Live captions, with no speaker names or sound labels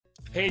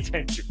Pay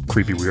attention,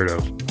 creepy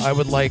weirdo. I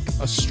would like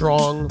a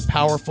strong,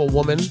 powerful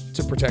woman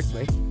to protect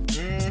me.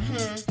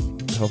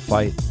 He'll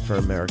fight for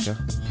America.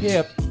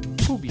 Yeah,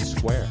 Poopy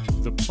Square.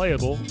 The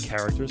Playable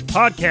Characters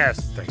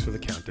Podcast. Thanks for the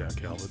countdown,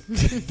 Calvin.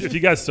 If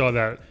you guys saw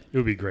that, it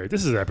would be great.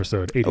 This is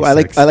episode 86. Oh,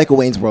 I like a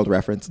Wayne's World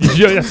reference.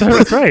 Yeah,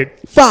 that's right.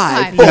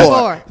 5,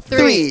 4,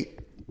 3.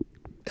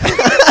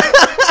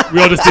 We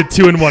all just did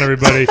 2 and 1,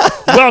 everybody.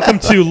 Welcome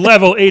to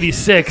level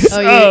 86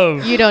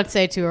 of... You don't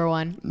say 2 or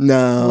 1.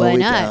 No, Why we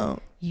not?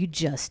 don't. You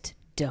just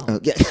don't. Oh,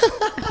 yeah.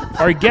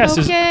 Our guest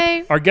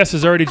Okay.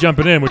 is already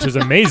jumping in, which is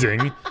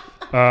amazing.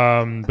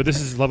 But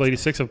this is level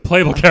 86 of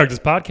Playable Characters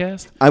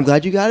Podcast. I'm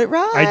glad you got it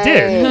right. I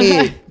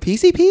did.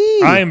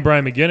 PCP. I am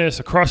Brian McGinnis.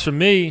 Across from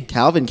me,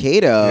 Calvin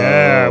Cato.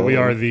 yeah, we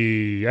are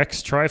the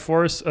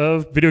X-Triforce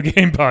of video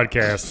game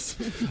podcasts.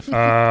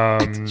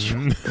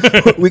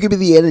 We could be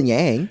the yin and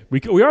yang.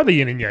 We are the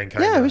yin and yang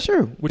kind of. Yeah,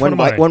 sure. Which one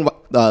am I?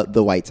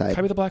 The white side. Can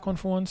I be the black one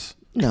for once?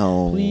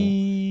 No.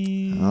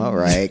 Please. All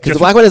right. Because the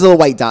black one has a little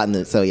white dot in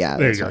it. So, yeah.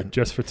 There you that's go. fine.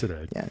 Just for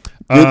today. Yeah.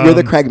 You're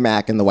the Craig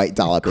Mack and the white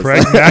dollop.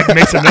 Craig Mack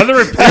makes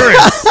another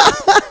appearance.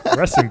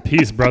 Rest in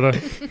peace, brother.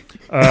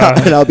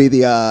 And I'll be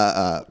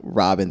the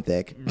Robin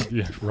Thicke.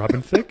 Yeah,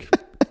 Robin Thicke?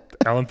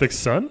 Alan Thicke's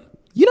son?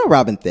 You know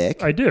Robin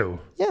Thicke. I do.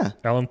 Yeah.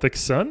 Alan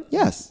Thicke's son?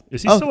 Yes.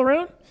 Is he still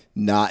around?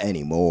 Not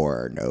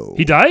anymore. No.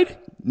 He died?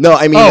 No,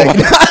 I mean, I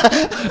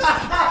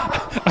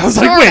was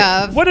like, Sort wait,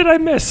 of. what did I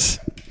miss?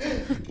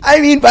 I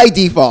mean, by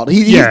default,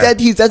 he's dead.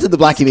 He's dead to the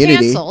black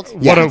community. Canceled.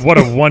 Yeah. What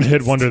a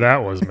one-hit wonder that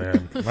was,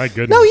 man. My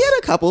goodness. No, he had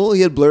a couple.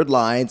 He had Blurred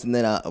Lines, and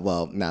then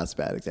well, not a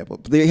bad example.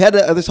 But he had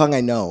the other song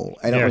I know.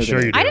 I don't Yeah, know.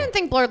 sure you do. I didn't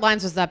think Blurred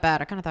Lines was that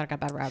bad. I kind of thought it got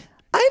bad rap.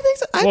 I think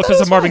so. Well, because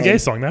it's a Marvin Gaye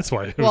song. That's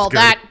why. It was Well,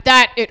 good.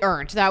 that it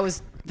earned. That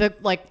was the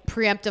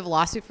preemptive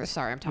lawsuit for.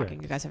 Sorry, I'm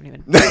talking. You guys haven't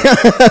even.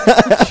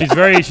 She's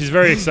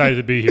very excited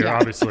to be here,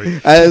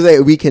 obviously. I was like,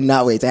 we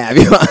cannot wait to have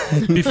you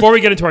on. Before we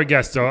get into our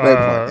guests, Right before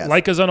our guest.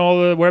 like us on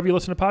all the wherever you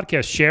listen to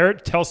podcasts. Share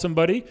it. Tell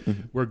somebody.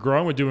 Mm-hmm. We're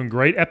growing. We're doing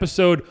great.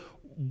 Episode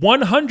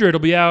 100 will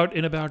be out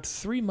in about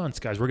 3 months,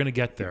 guys. We're gonna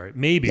get there.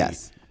 Maybe.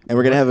 Yes, and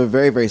we're gonna have a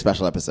very, very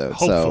special episode.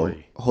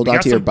 Hopefully. So hold We on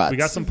got to your some- butts. We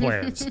got some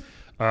plans.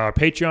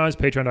 Patreons,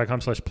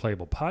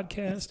 patreon.com/playable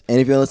podcast. And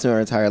if you want to listen to our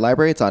entire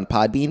library, it's on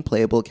Podbean,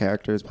 Playable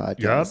Characters Podcast.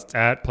 Yup,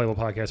 at Playable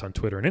Podcast on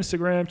Twitter and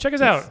Instagram. Check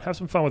us out. Have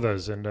some fun with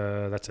us, and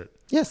that's it.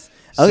 Yes.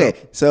 Okay.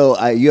 So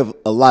you have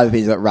a lot of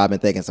opinions about Robin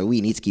Thicke, and so we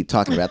need to keep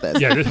talking about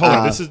this. Yeah, hold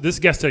on. This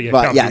guest today.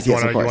 but Calvin, yes, you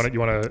yes, of course. You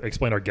want to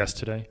explain our guest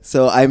today?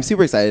 So I'm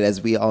super excited.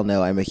 As we all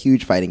know, I'm a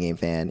huge fighting game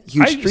fan,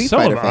 huge Street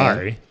Fighter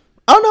fan.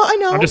 Oh no, I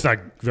know. I'm just not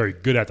very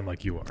good at them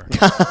like you are.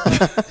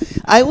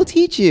 I will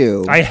teach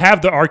you. I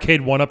have the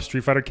arcade 1-up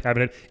Street Fighter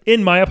cabinet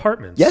in my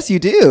apartment. Yes, you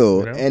do,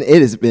 You know? and it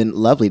has been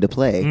lovely to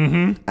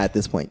play at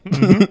this point.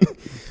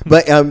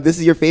 But this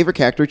is your favorite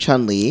character,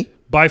 Chun-Li,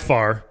 By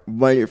far.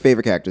 one of your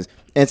favorite characters.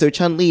 And so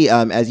Chun-Li,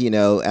 as you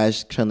know,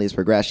 as Chun-Li has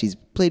progressed, she's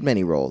played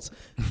many roles: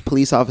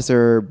 police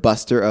officer,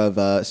 buster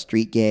of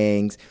street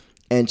gangs,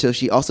 and so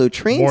she also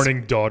trains.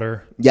 Morning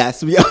daughter.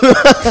 Yes.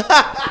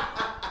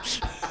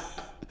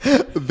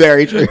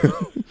 Very true.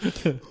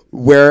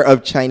 Wearer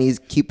of Chinese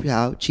cheap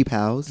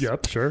house.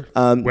 Yep, sure.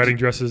 Um, Wedding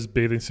dresses,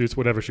 bathing suits,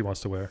 whatever she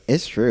wants to wear.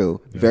 It's true.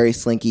 Very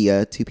slinky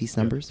two-piece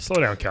numbers.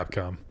 Slow down,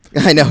 Capcom.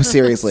 I know, It's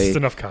seriously.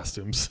 enough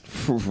costumes.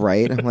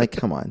 Right? I'm like,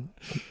 come on.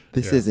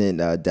 This Yeah.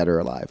 isn't Dead or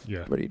Alive.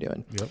 Yeah. What are you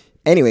doing? Yep.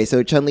 Anyway,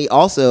 so Chun-Li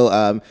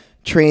also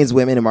trains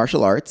women in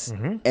martial arts.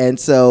 And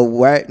so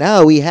right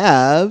now we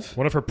have...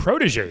 One of her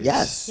proteges.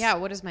 Yes. Yeah.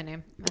 What is my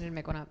name? I didn't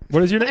make one up.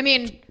 What is your name? I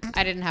mean,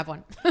 I didn't have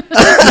one.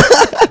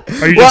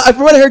 Are you Well, just-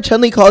 from what I heard,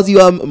 Chun-Li calls you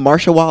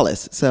Marsha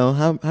Wallace. So,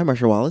 hi,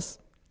 Marsha Wallace.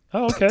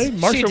 Oh, okay. She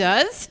Marshall.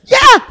 does. Yeah!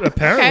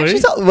 Apparently.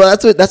 Well,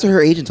 that's what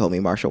her agent told me,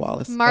 Marsha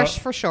Wallace. Marsh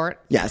for short.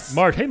 Yes.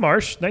 Marsh. Hey,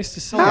 Marsh. Nice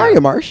to see How are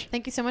you, Marsh?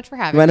 Thank you so much for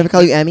You having mind me. if I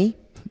call you Emmy?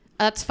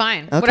 That's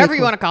fine. Okay, Whatever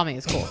you cool. want to call me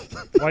is cool.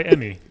 Why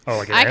Emmy? Oh,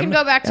 like an I M? can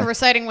go back to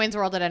reciting Wayne's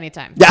World at any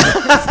time.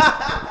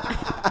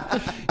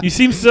 You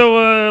seem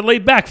so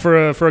laid back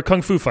for a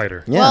kung fu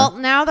fighter. Yeah. Well,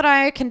 now that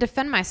I can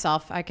defend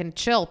myself, I can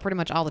chill pretty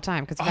much all the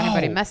time because if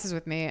anybody messes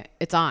with me,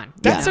 it's on.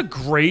 That's Yeah. a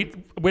great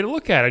way to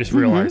look at it. I just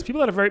realized people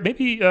that are very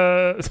maybe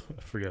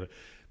forget it.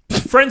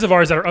 Friends of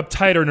ours that are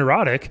uptight or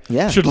neurotic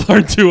should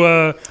learn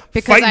to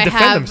because fight and I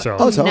defend have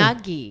themselves.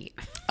 unagi.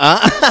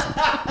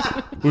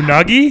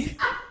 Unagi?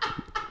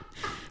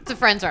 It's a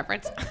Friends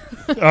reference.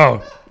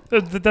 Oh,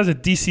 that's a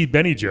DC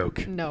Benny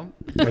joke. No.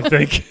 I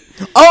think.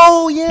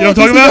 Oh, yeah. You know what I'm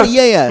talking DC about?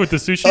 Benny, yeah. With the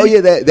sushi? Oh, yeah.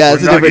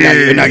 That's a different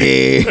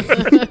Unagi.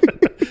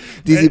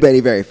 Unagi. DC Benny,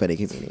 very funny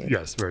comedian.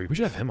 Yes, very. We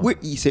should have him on.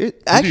 You serious?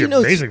 He'd Actually, be no.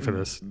 amazing for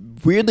this.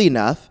 Weirdly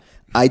enough,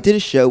 I did a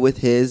show with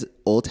his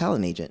old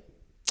talent agent.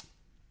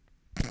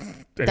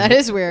 That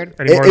is weird.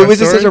 Any more It of was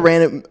that just such a story?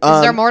 random.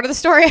 Is there more to the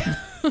story?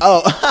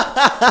 Oh,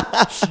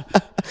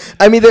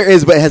 I mean there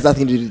is, but it has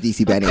nothing to do with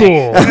DC Benny.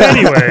 Cool.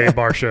 Anyway,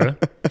 Marsha.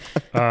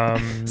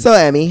 So,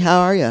 Emmy,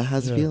 how are you?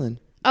 How's it feeling?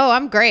 Oh,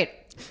 I'm great.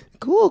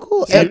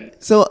 Cool.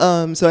 So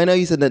I know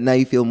you said that now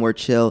you feel more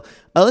chill.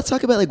 Let's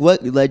talk about like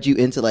what led you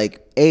into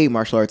like A,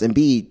 martial arts, and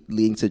B,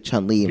 leading to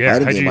Chun-Li and Yeah,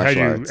 fighting how'd in you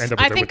martial arts. end up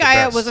I with think the I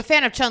best? was a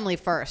fan of Chun-Li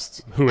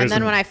first. Who and then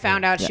isn't? when I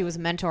found out she was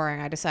mentoring,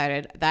 I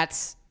decided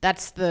that's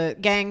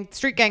the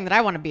street gang that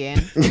I want to be in.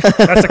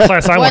 That's the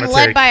class I want One to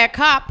led take. by a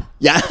cop.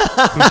 Yeah,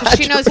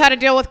 She knows how to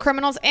deal with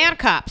criminals and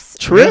cops.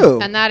 true.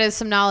 And that is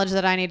some knowledge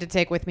that I need to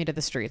take with me to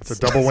the streets. It's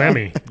a double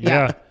whammy.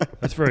 Yeah. Yeah,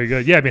 that's very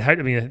good. Yeah, I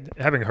mean,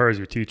 having her as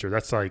your teacher,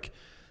 that's like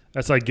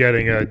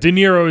getting De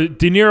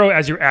Niro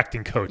as your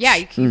acting coach. Yeah,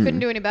 you couldn't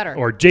do any better.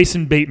 Or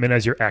Jason Bateman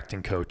as your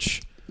acting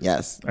coach.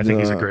 Yes, I think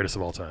he's the greatest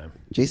of all time.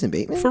 Jason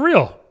Bateman. For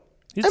real.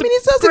 He's I the mean, he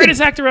sounds like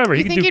greatest actor ever. He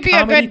you can think do you'd be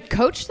comedy. a good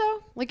coach, though?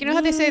 Like, you know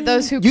how they say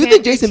those who You can't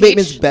think Jason teach,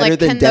 Bateman's better like,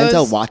 than can Denzel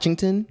those-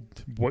 Washington?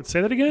 What?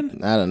 Say that again.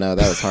 I don't know.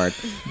 That was hard.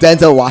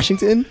 Denzel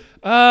Washington.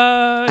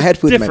 I had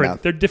food in my different.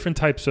 mouth. They're different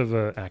types of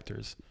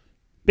actors.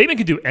 Bateman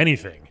could do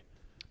anything.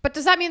 But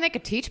does that mean they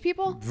could teach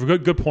people?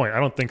 Good point. I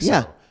don't think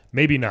Yeah. so.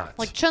 Maybe not.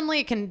 Like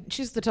Chun-Li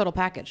she's the total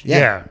package.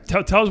 yeah.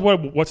 Tell us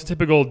what's a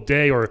typical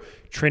day or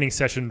training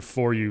session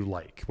for you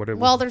like?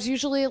 Well, there's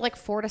usually like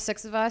 4 to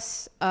 6 of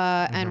us,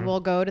 and we'll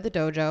go to the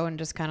dojo and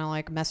just kind of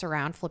like mess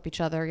around, flip each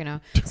other. You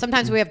know,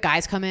 sometimes we have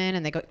guys come in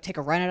and they go take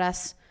a run at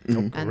us,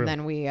 and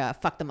then we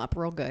fuck them up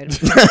real good.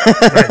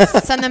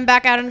 Send them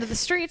back out into the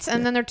streets,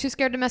 and then they're too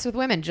scared to mess with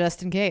women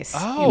just in case.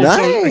 Oh,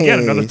 so again,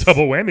 another Nice.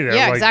 double whammy there.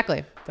 yeah, Like,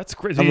 exactly. That's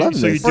crazy. I love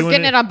so this. you're We're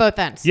doing getting it on both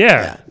ends.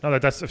 Yeah. No,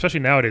 that's especially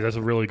nowadays. That's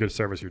a really good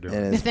service you're doing.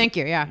 It is. Thank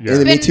you. Yeah, Yeah. it's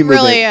The Me Too been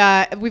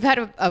really. We've had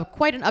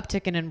quite an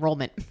uptick in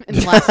enrollment in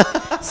the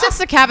last since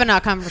the Kavanaugh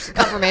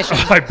confirmation.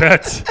 I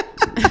bet.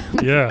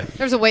 Yeah.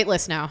 There's a wait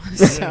list now.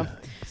 So.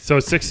 So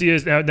 6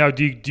 years now. Now,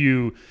 do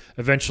you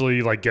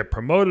eventually like get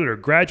promoted or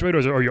graduate,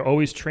 or are you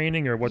always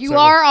training, or what's You that?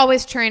 are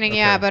always training,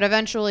 yeah, Okay. but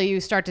eventually you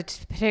start to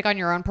take on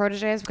your own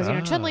proteges because, you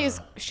know, Chun-Li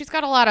she's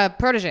got a lot of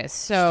proteges.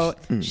 So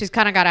she's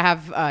kind of got to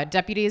have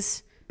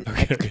deputies,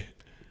 Okay.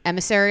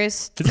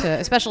 emissaries, to,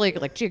 especially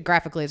like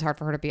geographically, it's hard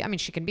for her to be. I mean,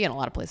 she can be in a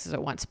lot of places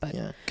at once, but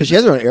Yeah, because she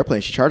has her own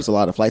airplane. She charters a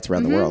lot of flights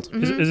around the world.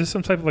 Is this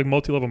some type of like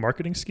multi-level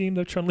marketing scheme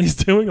that Chun-Li's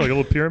doing, like a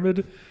little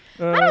pyramid?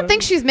 I don't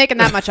think she's making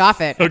that much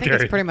off it. I think Okay.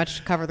 it's pretty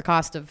much cover the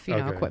cost of, you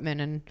know, Okay.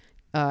 equipment and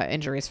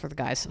injuries for the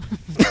guys.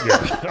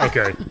 Yeah.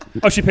 Okay.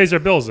 Oh, she pays their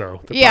bills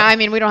though. Yeah, I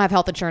mean, we don't have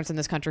health insurance in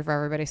this country for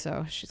everybody,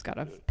 so she's got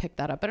to pick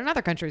that up. But in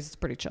other countries, it's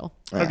pretty chill.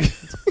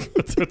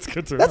 that's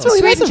good to That's know.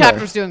 really nice Sweden of her.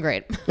 chapter's doing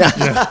great.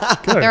 Yeah.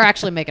 Good. They're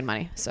actually making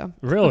money, so.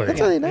 Really?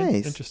 That's really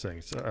nice. Interesting.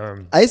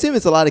 So, I assume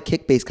it's a lot of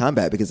kick-based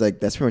combat because like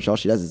that's pretty much all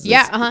she does is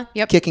Yeah, just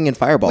yep. kicking and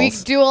fireballs. We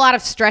do a lot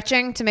of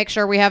stretching to make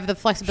sure we have the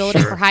flexibility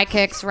Sure. for high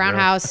kicks,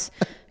 roundhouse.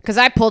 Because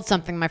I pulled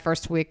something my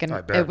first week, and I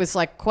bet. it was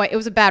like it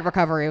was a bad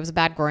recovery. It was a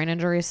bad groin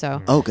injury,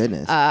 so Oh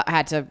goodness. I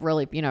had to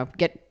really, you know,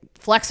 get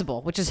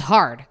flexible, which is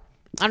hard.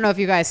 I don't know if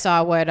you guys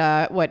saw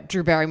what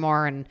Drew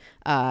Barrymore and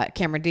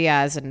Cameron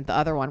Diaz and the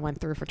other one went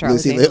through for Charlie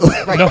Lucy Zane. Liu.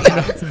 Right.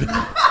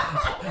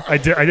 I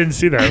didn't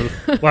see that.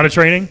 A lot of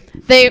training.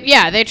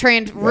 They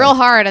trained real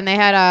hard, and they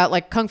had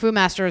like kung fu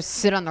masters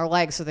sit on their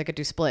legs so they could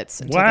do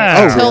splits until, Wow.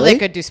 they, Oh, until really? they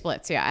could do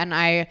splits. Yeah,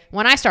 and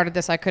when I started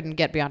this, I couldn't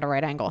get beyond a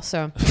right angle,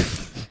 so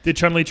Did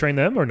Chun-Li train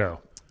them or no?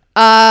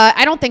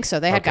 I don't think so.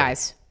 They had Okay.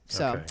 guys,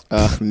 so Okay.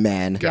 Oh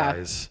man. Yeah.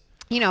 Guys,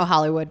 you know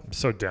Hollywood. I'm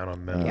so down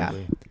on men. Yeah.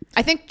 lately.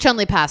 I think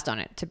Chun-Li passed on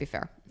it. To be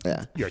fair,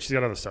 Yeah. Yeah, she's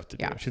got other stuff to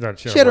do. Yeah. She's not.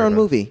 She had her own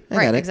worried movie. I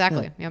right? got it.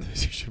 Exactly. Yep. about-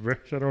 She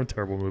had her own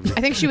terrible movie.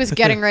 I think she was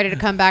getting ready to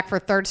come back for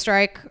Third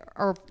Strike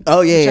or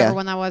Oh, yeah, whichever yeah.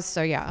 one that was.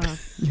 So yeah,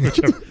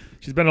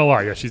 She's been in a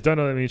lot. Yeah, she's done.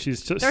 I mean,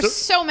 she's there's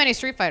so many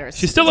Street Fighters.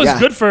 she still looks Yeah.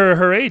 good for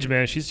her age,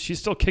 man. She's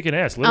still kicking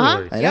ass,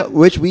 literally. I know,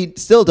 which we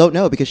still don't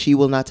know because she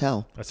will not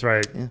tell. That's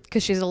right.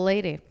 because she's a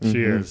lady.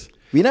 She is.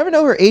 We never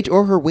know her age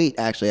or her weight.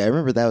 Actually, I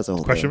remember that was a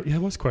whole Question. thing. Yeah,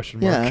 it was question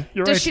mark. Yeah.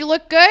 You're Does right. she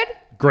look good?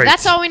 Great.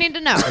 That's all we need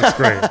to know. That's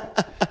great.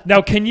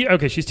 Now, can you?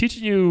 Okay, she's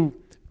teaching you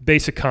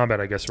basic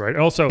combat, I guess, right?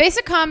 And also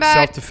Basic combat,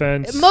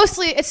 self-defense.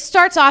 Mostly, it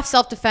starts off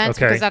self-defense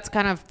Okay. because that's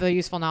kind of the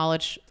useful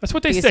knowledge. That's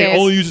what they these say. days.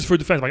 Only uses for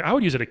defense. Like I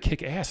would use it to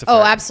kick ass. If Oh,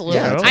 I, absolutely.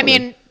 Yeah, I totally.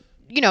 mean,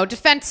 you know,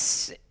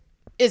 defense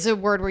is a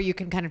word where you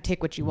can kind of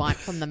take what you want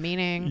from the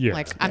meaning. Yeah.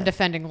 Like I'm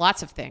defending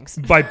lots of things.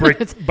 by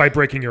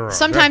breaking your own.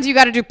 Sometimes you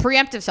got to do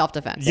preemptive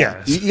self-defense.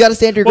 Yes. You got to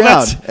stand your Well,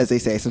 ground, that's- as they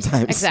say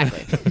sometimes.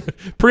 Exactly.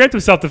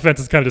 Preemptive self-defense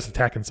is kind of just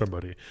attacking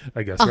somebody,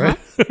 I guess, right?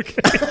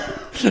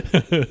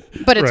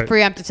 But it's Right.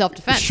 preemptive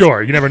self-defense.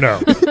 Sure. You never know.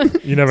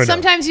 You never know.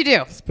 Sometimes you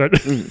do. But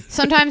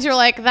Sometimes you're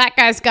like, that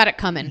guy's got it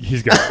coming.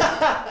 he's got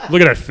it.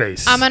 Look at that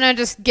face. I'm going to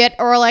just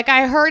or like,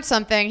 I heard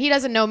something. He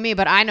doesn't know me,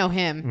 but I know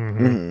him.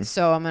 Mm-hmm.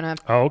 So I'm going to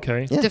Oh,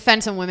 okay.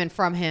 defend some women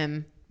from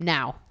him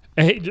now.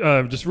 Hey,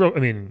 just real. I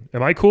mean,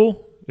 am I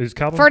cool? Is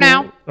Calvin For cool?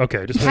 now.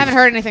 Okay. Just I haven't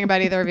heard anything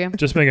about either of you.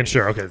 Just making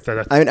sure. Okay. I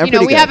mean, I'm You know,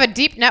 pretty we good. have a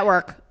deep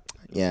network.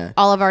 Yeah.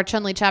 All of our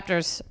Chun-Li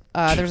chapters.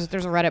 There's a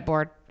Reddit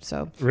board.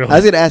 So. really. I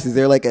was gonna ask, is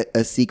there like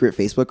a secret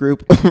Facebook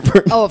group?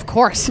 Oh, of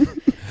course.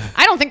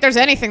 I don't think there's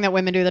anything that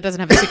women do that doesn't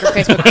have a secret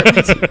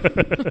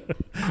Facebook group.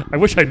 I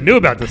wish I knew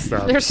about this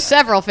stuff. There's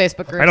several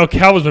Facebook groups. I know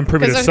Calvin's been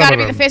privy Because to there's some got of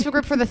to be them. the Facebook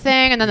group for the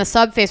thing, and then the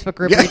sub Facebook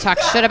group where you talk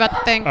shit about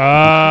the thing.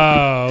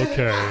 Oh,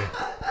 okay.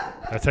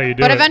 That's how you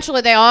do But it.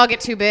 eventually they all get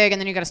too big, and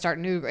then you got to start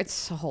new.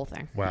 It's a whole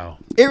thing. Wow.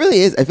 It really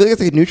is. I feel like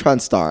it's like a neutron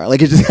star.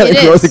 Like it just kind It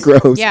of grows is.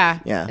 and grows. Yeah.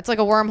 Yeah. It's like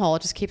a wormhole.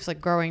 It just keeps like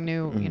growing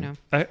new. You know.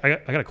 I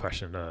got a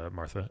question,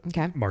 Martha.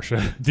 Okay.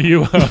 Marsha, do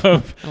you?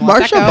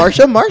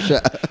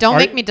 Marsha. Don't Are-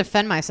 make me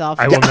defend myself.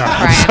 I will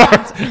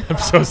not. Brian. I'm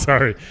so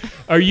sorry.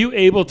 Are you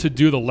able to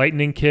do the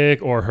lightning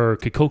kick or her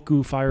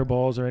Kikoku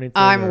fireballs or anything?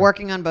 I'm or-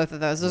 working on both of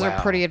those. Those Wow.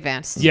 are pretty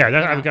advanced. Yeah,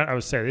 that, you know. I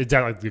was saying, is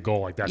that like the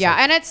goal? Like that? Yeah,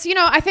 and it's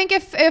I think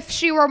if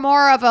she were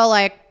more of a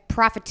like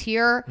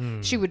profiteer,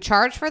 Hmm. she would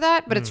charge for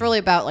that. But it's really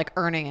about like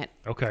earning it.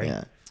 Okay.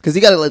 Yeah. Because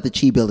you got to let the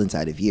chi build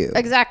inside of you.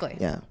 Exactly.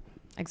 Yeah.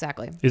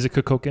 Exactly. Is it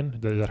Kikoken?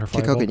 Is that her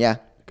fireball? Kikoken, yeah.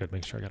 Good,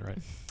 make sure I got it right.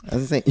 I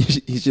was saying,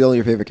 he's only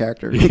your favorite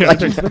character. Yeah,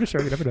 Like, make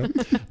sure. You never know.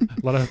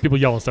 A lot of people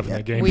yelling stuff in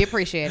that game. We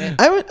appreciate it.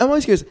 I'm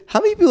always curious,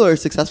 how many people are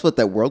successful at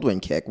that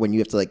whirlwind kick when you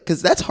have to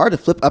because that's hard to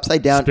flip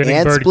upside down Spinning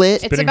and bird- split.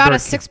 It's Spinning about a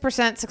bird kick.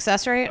 6%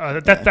 success rate.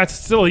 That's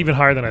still even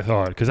higher than I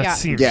thought because that Yeah.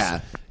 seems. Yeah.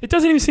 It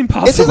doesn't even seem It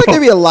possible. seems like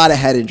there'd be a lot of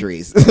head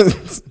injuries.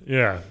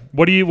 Yeah.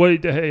 What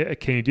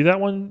can you do that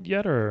one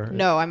yet or?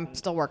 No, I'm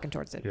still working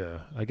towards it. Yeah.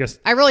 I guess.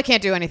 I really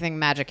can't do anything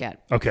magic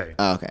yet. Okay.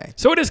 Okay.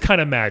 So it is kind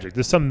of magic.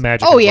 There's some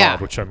magic Oh involved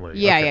yeah. with Chun-Li.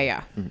 Yeah, Okay.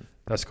 yeah.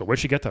 That's cool. Where'd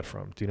she get that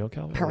from? Do you know,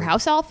 Cal? Her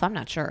house elf? I'm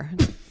not sure.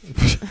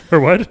 Her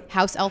what?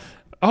 House elf.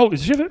 Oh,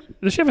 does she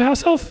have a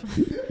house elf?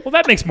 Well,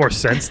 that makes more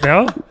sense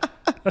now.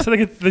 That's how they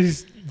get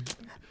these.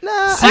 Nah,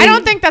 I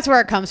don't think that's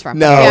where it comes from.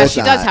 No, yeah, it's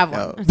she does not, have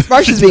no. one.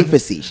 Marsha's being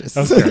facetious.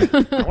 Okay.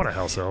 I want a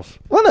house elf.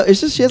 Well, no, it's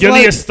just she has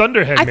Gilius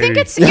Thunderhead. I maybe. think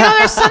it's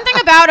there's something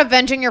about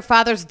avenging your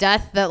father's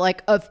death that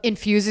like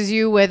infuses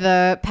you with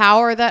a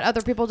power that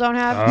other people don't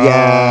have.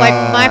 Yeah.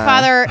 Like my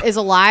father is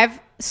alive,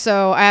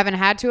 so I haven't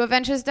had to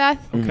avenge his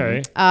death.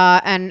 Okay.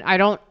 And I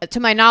don't, to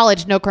my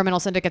knowledge, no criminal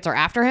syndicates are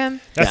after him.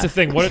 That's Yeah. the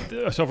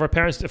thing. So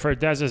if our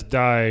dads just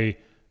die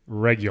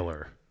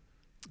regular,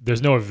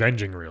 there's no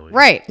avenging really.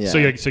 Right. Yeah. So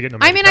you get no.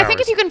 I mean, I think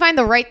powers. if you can find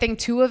the right thing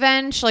to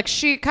avenge, like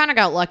she kind of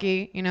got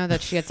lucky,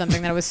 that she had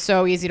something that was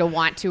so easy to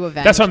want to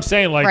avenge. That's what I'm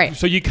saying. Like, Right.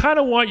 so you kind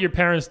of want your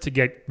parents to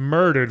get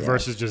murdered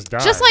versus just die.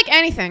 Just like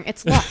anything,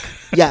 it's luck.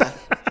 Yeah.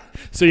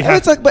 so you And have.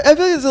 it's like, but I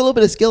feel like there's a little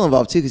bit of skill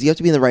involved too, because you have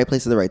to be in the right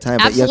place at the right time.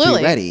 But you have to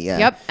Absolutely. be ready. Yeah.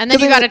 Yep. And then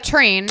 'Cause you I got to mean-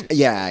 train.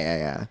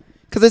 Yeah.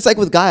 Because it's like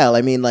with Guile.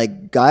 I mean,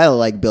 like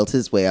Guile built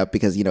his way up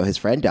because his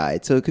friend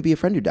died, so it could be a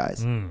friend who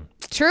dies.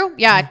 True.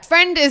 Yeah.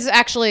 Friend is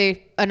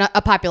actually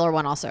a popular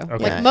one also. Okay.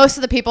 Like most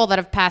of the people that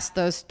have passed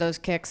those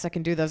kicks that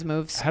can do those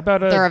moves, How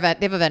about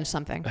they've avenged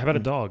something. how about a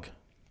dog?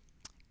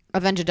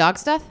 Avenge a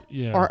dog's death?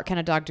 Yeah. Or can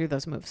a dog do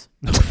those moves?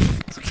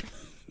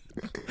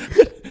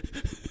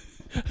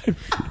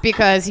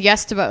 Because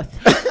yes to both.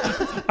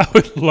 I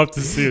would love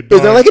to see a dog.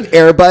 Is there like an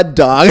Airbud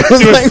dog?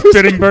 do a Like,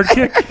 spinning bird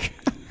kick?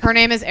 Her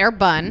name is Air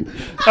Bun.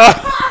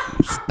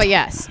 But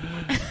yes.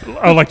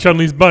 Oh, like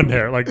Chun-Li's bun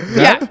hair, like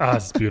that. Yeah. Ah,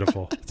 it's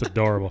beautiful. It's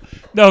adorable.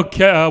 No,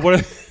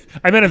 what?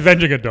 I meant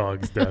avenging a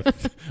dog's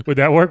death. Would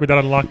that work? Would that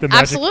unlock the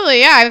magic? Absolutely,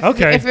 yeah.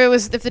 Okay. If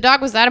the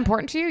dog was that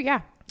important to you,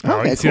 yeah. Oh,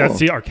 Okay, see, cool.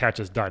 see, our cat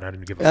just died. I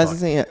didn't give a I was fuck. gonna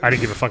say, yeah. I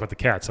didn't give a fuck with the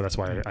cat, so that's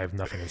why I have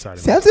nothing inside of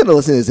me. Sam's gonna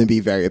listen to this and be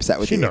very upset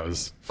with She you.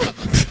 knows.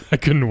 I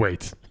couldn't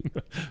wait.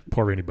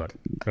 Poor Rainy Butt.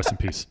 Rest in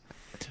peace.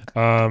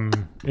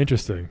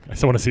 Interesting. I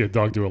still want to see a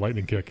dog do a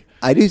lightning kick.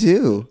 I do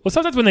too. Well,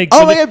 sometimes when they Oh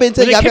when my they- God, Ben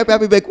said when they yap kick-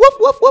 yap yap, be like woof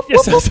woof woof Yeah,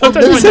 woof so woof.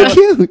 sometimes They're when so they-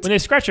 cute. When they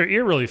scratch your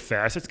ear really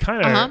fast, it's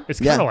kind of Uh-huh.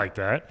 it's Yeah. kind of like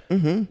that.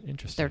 Mm-hmm.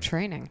 Interesting. They're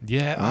training.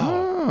 Yeah.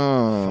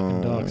 Oh.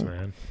 Fucking dogs,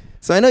 man.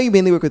 So I know you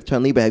mainly work with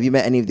Chun-Li, but have you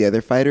met any of the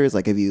other fighters?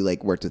 Like, have you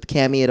worked with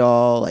Cammy at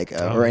all?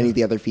 Or any of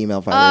the other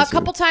female fighters? A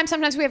couple times.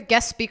 Sometimes we have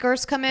guest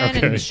speakers come in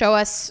Okay. and show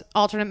us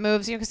alternate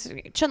moves. Because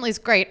Chun-Li's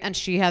great and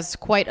she has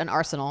quite an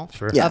arsenal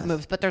Sure. Yeah. of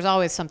moves. But there's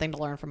always something to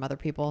learn from other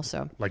people.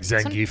 So Like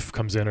Zangief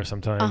comes in or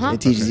sometimes. Uh-huh.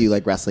 It teaches you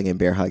wrestling and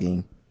bear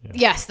hugging.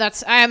 yes,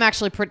 I am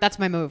actually that's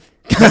my move.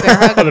 Bear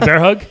hug. Oh, the bear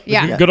hug?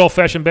 Yeah. The good old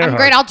fashioned bear I'm hug.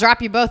 great. I'll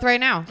drop you both right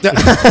now.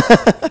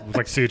 We'd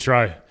like to see you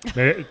try.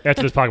 Maybe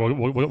after this podcast,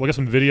 we'll get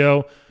some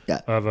video Yeah.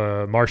 of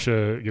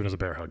Marsha giving us a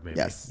bear hug, maybe.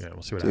 Yes. Yeah,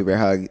 we'll see what Do a happens. bear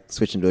hug,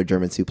 switch into a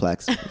German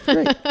suplex.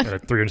 Great. And a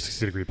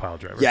 360-degree pile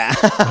driver. Yeah.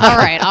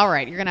 all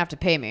right. You're gonna have to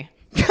pay me.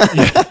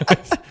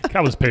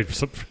 Cal was paid for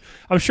some.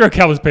 I'm sure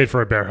Cal was paid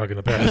for a bear hug in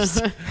the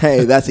past.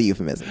 Hey, that's a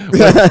euphemism.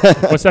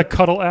 What's that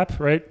Cuddle app,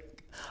 right?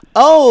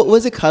 Oh,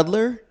 was it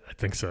Cuddler? I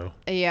think so.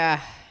 Yeah,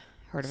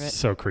 heard of it.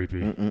 So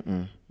creepy.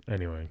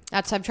 Anyway,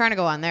 I'm trying to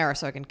go on there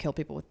so I can kill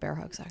people with bear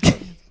hugs. Actually,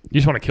 you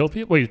just want to kill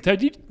people? Wait, do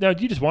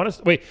you just want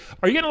to? Wait,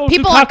 are you getting a little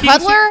people too on cocky?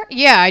 Cuddler?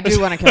 Yeah, I do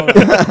want to kill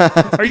them.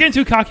 Are you getting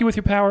too cocky with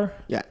your power?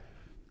 Yeah.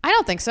 I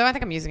don't think so. I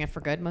think I'm using it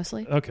for good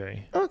mostly.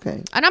 Okay.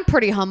 Okay. And I'm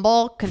pretty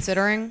humble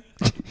considering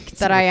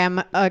that I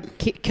am a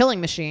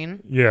killing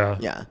machine. Yeah.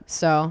 Yeah.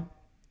 So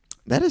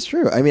That is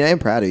true. I mean, I am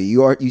proud of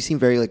you. You seem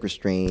very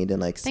restrained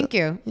and thank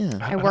you. Yeah.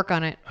 I work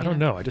on it. I don't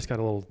know. I just got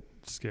a little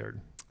scared.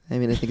 I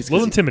mean, I think it's A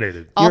little 'cause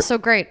intimidated. Also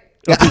great.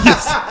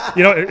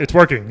 You know, it's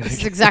working. This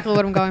is exactly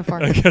what I'm going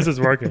for. I guess it's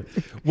working.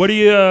 What do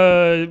you?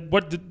 Have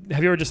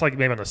you ever just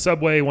maybe on the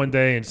subway one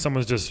day and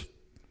someone's just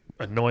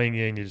annoying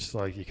you and you just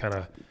you kind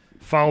of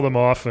follow them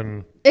off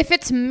and. If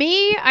it's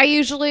me, I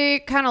usually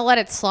kind of let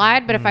it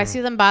slide. But if I see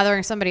them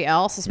bothering somebody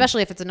else,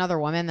 especially if it's another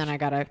woman, then I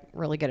gotta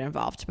really get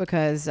involved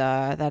because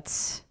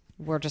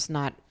we're just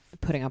not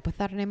putting up with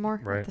that anymore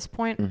Right. at this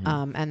point.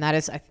 And that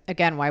is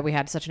again why we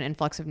had such an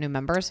influx of new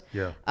members.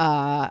 Yeah.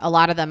 A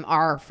lot of them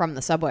are from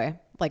the subway.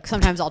 Like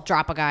sometimes I'll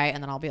drop a guy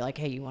and then I'll be like,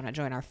 "Hey, you want to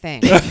join our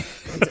thing?"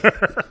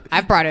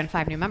 I've brought in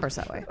 5 new members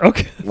that way.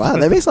 Okay. Wow,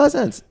 that makes a lot of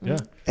sense. Yeah.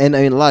 And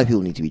I mean, a lot of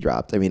people need to be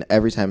dropped. I mean,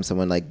 every time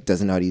someone like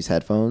doesn't know how to use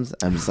headphones,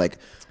 I'm just like,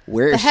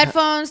 where The is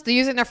headphones, they're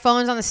using their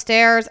phones on the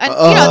stairs, and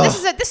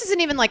this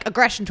isn't even like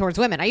aggression towards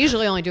women. I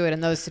usually only do it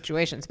in those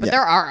situations, but Yeah.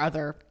 there are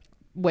other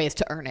ways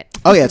to earn it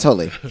Oh yeah,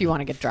 totally. if you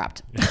want to get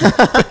dropped.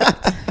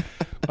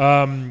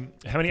 How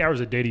many hours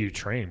a day do you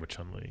train with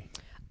Chun-Li?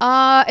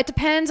 It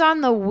depends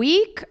on the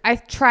week. I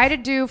try to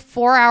do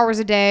 4 hours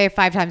a day,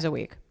 5 times a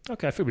week.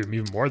 Okay, I feel we'd be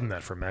even more than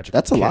that for magic.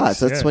 That's a lot. Kicks.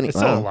 So that's 20 It's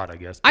still a wow. lot, I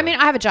guess. I but- mean,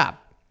 I have a job.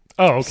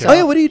 Oh, okay. Oh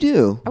yeah, what do you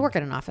do? I work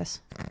at an office.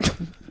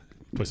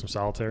 Play some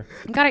solitaire.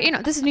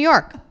 This is New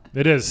York.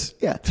 It is.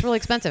 Yeah. It's really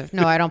expensive.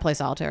 No, I don't play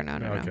solitaire. No.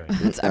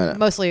 Okay. I'm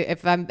mostly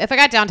if I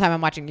got downtime,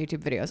 I'm watching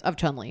YouTube videos of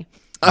Chun-Li.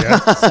 Yeah.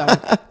 So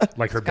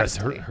Like her best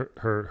funny.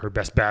 her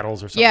best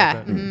battles or something. yeah,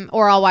 Like that.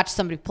 or I'll watch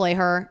somebody play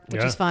her, which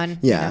Yeah. is fun.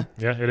 Yeah.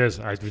 Yeah, it is.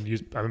 I've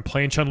been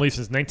playing Chun-Li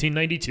since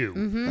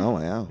 1992. Oh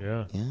wow.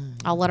 Yeah.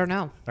 I'll let her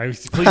know.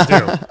 Please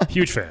do.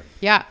 Huge fan.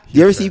 Yeah. Do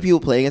you ever see people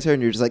playing against her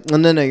and you're just like,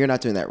 no, you're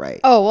not doing that right?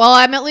 Oh well,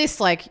 I'm at least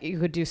like you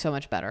could do so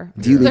much better.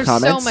 Do you leave There's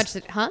comments? so much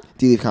that, huh?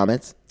 Do you leave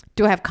comments?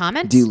 Do I have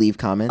comments? Do you leave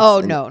comments? Oh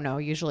And- no.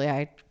 Usually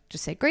I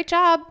just say great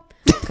job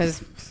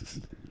because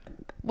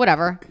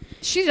whatever.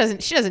 She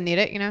doesn't need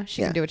it. You know,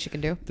 she Yeah. can do what she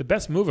can do. The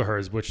best move of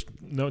hers, which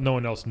no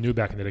one else knew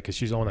back in the day because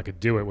she's the one that could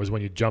do it, was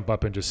when you jump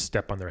up and just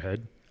step on their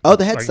head. Oh,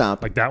 the head like,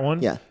 stomp. Like that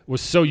one? Yeah.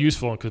 Was so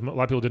useful because a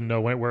lot of people didn't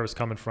know where it was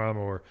coming from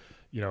or,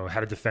 how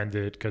to defend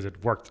it because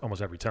it worked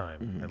almost every time.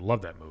 Mm-hmm. I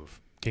love that move.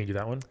 Can you do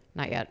that one?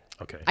 Not yet.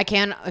 Okay. I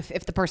can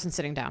if the person's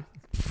sitting down,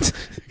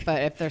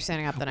 but if they're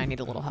standing up, then I need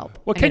a little help.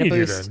 What I can need you a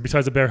do boost. then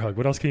besides a bear hug?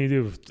 What else can you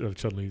do of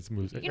Chun-Li's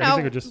moves? You know,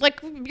 Anything or just like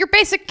your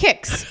basic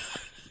kicks.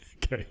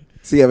 okay.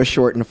 So you have a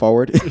short and a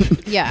forward.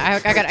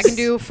 Yeah, I can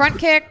do front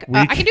kick.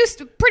 I Weak. can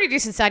do pretty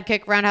decent side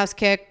kick, roundhouse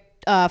kick,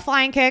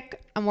 flying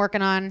kick. I'm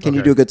working on. Can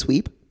you Okay. do a good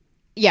sweep?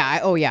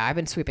 Yeah. I've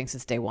been sweeping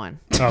since day one.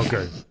 Oh,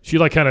 good. She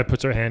kind of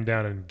puts her hand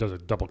down and does a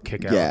double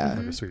kick out. Yeah.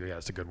 Like a sweep. Yeah,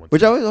 that's a good one.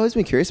 Which I've always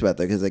been curious about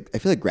though, because like I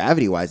feel like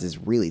gravity wise is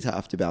really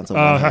tough to bounce on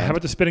one how hand.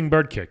 about the spinning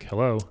bird kick?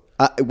 Hello.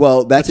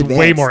 Well, that's It's advanced.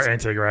 way more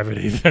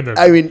anti-gravity than the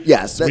I mean,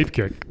 yes, that- sweep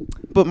kick.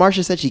 but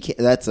Marsha said she can't.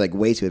 That's like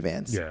way too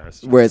advanced. Yeah,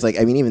 that's- Whereas like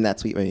I mean, even that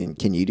sweep. I mean,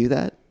 can you do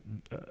that?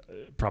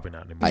 Probably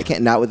not anymore. I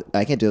can't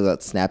do it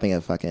without snapping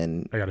a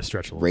fucking I got to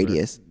stretch a little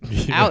radius.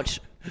 bit. Ouch.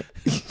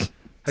 It's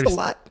a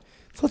lot.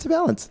 It's lots of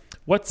balance.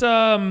 What's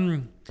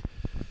the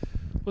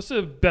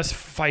best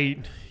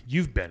fight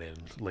you've been in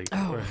lately?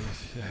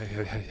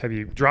 Have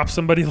you dropped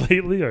somebody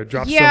lately or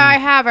dropped Yeah, I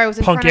have. I was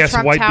in front of punk-ass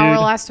Trump white Tower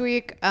dude? last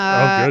week.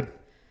 Oh, good.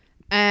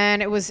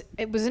 And it was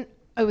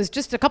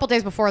just a couple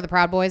days before the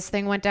Proud Boys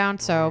thing went down.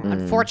 So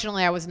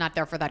unfortunately, I was not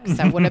there for that because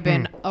that would have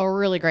been a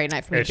really great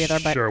night for me It to be there.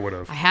 But sure would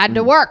have. I had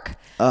to work.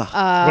 What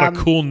a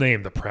cool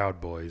name, the Proud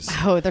Boys.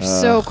 Oh, they're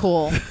so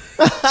cool.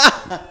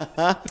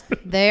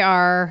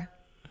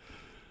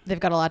 They've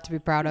got a lot to be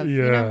proud of. Yeah,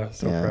 You know?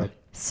 so Yeah. proud.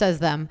 Says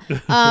them.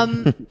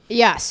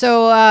 Yeah.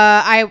 So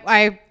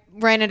I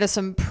ran into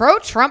some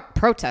pro-Trump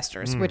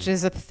protesters, which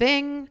is a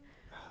thing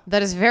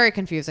that is very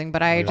confusing.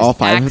 But I All just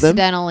 5 of them?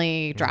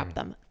 accidentally dropped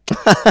them.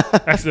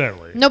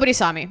 Accidentally. Nobody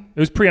saw me. It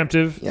was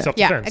preemptive Yeah. self-defense.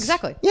 Yeah,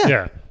 exactly. Yeah.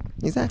 Yeah.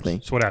 Exactly.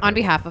 So what happened? On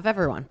behalf of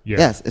everyone. Yeah.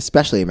 Yes,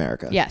 especially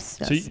America. Yes.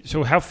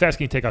 So how fast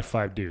can you take out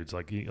 5 dudes?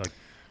 Like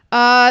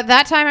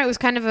That time it was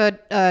kind of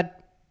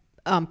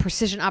a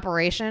precision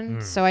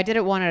operation, so I did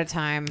it one at a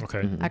time.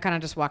 okay. I kind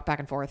of just walked back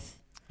and forth.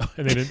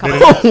 And they didn't.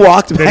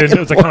 Walked They back didn't. It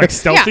was like kind of like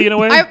stealthy in a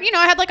way.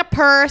 I had like a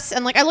purse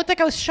and like I looked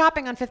like I was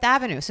shopping on Fifth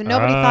Avenue, so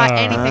nobody thought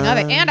anything of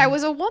it. And I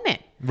was a woman,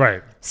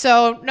 Right.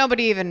 so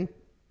nobody even.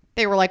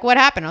 They were like, "What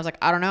happened?" I was like,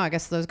 "I don't know. I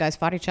guess those guys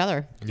fought each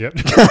other." Yep.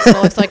 That's what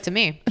it looks like to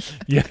me.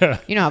 Yeah.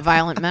 You know how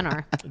violent men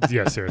are.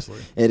 Yeah. Seriously.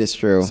 It is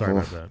true. Sorry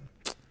about Oof. that.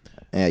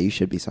 Yeah, you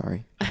should be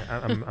sorry.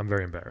 I'm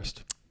very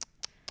embarrassed.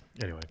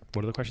 Anyway,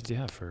 what are the questions you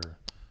have for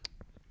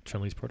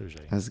Chun-Li's protege?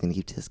 I was gonna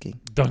keep tisking.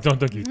 Don't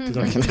keep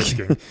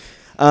asking.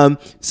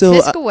 So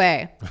Fisk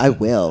away. I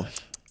will.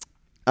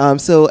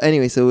 So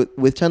anyway, so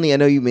with Chun-Li, I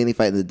know you mainly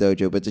fight in the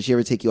dojo, but does she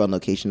ever take you on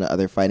location to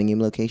other fighting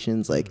game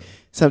locations? Like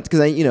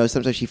because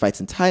sometimes she fights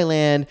in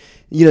Thailand,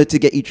 to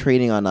get you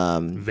training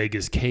on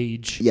Vegas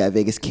Cage.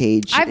 Vegas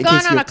Cage. I've in gone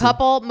case you on a have to-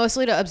 couple,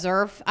 mostly to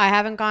observe. I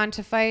haven't gone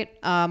to fight.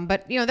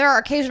 But there are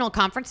occasional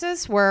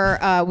conferences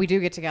where we do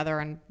get together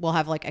and we'll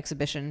have like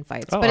exhibition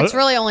fights. Oh, But it's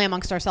really only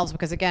amongst ourselves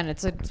because again,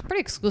 it's a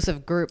pretty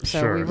exclusive group, so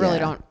Sure. we really Yeah.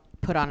 don't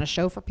put on a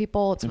show for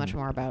people. It's much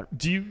more about.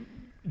 Do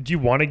you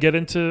want to get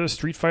into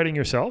street fighting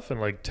yourself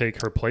and like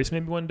take her place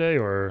maybe one day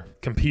or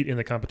compete in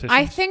the competition?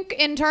 I think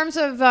in terms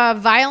of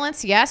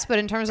violence, yes, but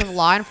in terms of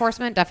law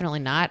enforcement, definitely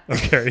not.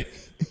 Okay.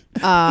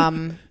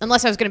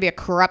 Unless I was going to be a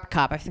corrupt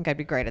cop, I think I'd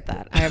be great at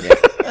that. I have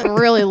a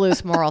really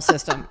loose moral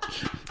system.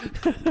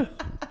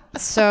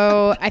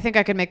 So I think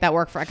I could make that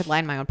work. I could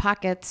line my own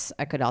pockets.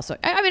 I could also,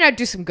 I mean, I'd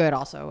do some good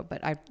also,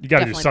 but I You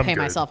gotta do definitely some pay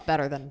good. myself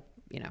better than,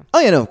 Oh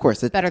yeah, no, of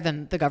course. better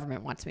than the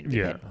government wants me to be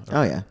Yeah. paid.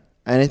 Oh yeah,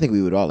 and I think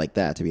we would all like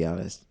that, to be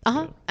honest.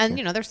 Uh-huh. And,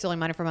 they're stealing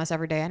money from us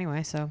every day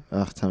anyway, so.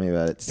 Oh, tell me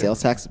about it.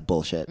 Sales tax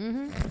bullshit.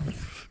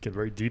 Get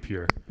very deep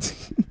here.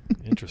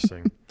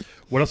 Interesting.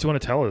 What else do you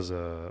want to tell us,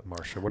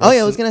 Marsha? What Oh else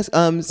yeah, I was gonna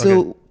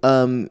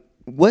ask.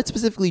 What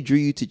specifically drew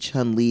you to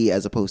Chun-Li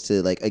as opposed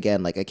to like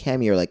a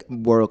cameo or like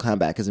Mortal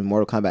Kombat? Because in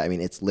Mortal Kombat, I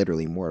mean, it's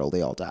literally mortal;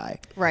 they all die.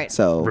 Right.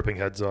 So ripping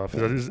heads off.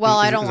 Well,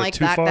 I don't like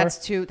too that. far? That's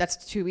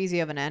too easy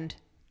of an end.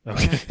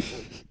 Okay.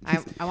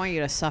 I want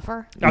you to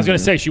suffer. I was gonna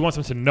say she wants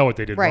them to know what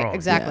they did Right, wrong.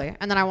 exactly. Yeah.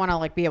 And then I want to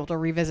like be able to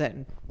revisit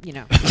and,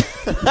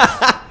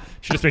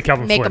 She just made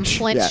Calvin make them flinch.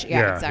 flinch.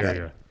 Yeah, exactly.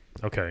 Yeah.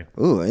 Okay.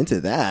 ooh, into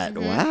that.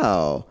 Mm-hmm.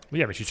 Wow, Well,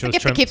 yeah, but she The chose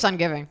gift that keeps on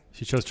giving.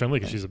 She chose Chun-Li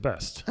because she's the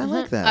best. I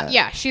like that.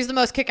 Yeah, she's the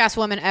most kick-ass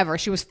woman ever.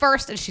 She was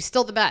first, and she's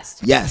still the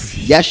best. Yes,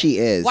 yes, she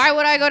is. Why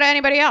would I go to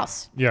anybody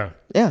else? Yeah.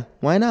 Yeah.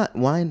 Why not?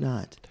 Why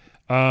not?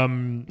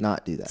 Um,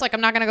 Not do that. It's like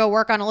I'm not going to go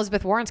work on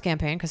Elizabeth Warren's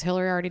campaign because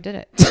Hillary already did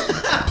it.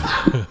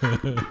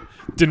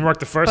 didn't work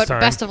the first But time.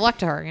 best of luck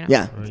to her.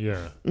 yeah. Yeah.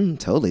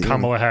 Totally.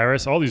 Kamala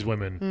Harris, all these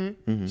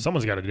women.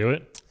 Someone's got to do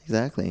it.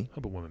 Exactly.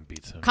 Hope a woman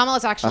beats him.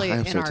 Kamala's actually I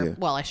hope in so our. too.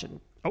 Well, I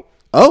shouldn't.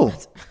 Oh,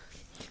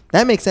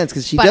 that makes sense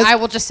because she But does. I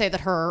will just say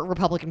that her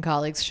Republican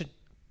colleagues should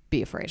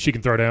be afraid. She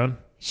can throw down.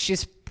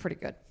 She's pretty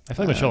good. I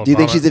feel like Michelle Obama. do you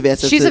think she's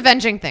advanced? She's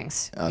avenging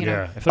things. You know?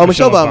 Yeah. I feel Oh, like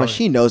Michelle Obama.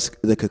 She knows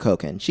the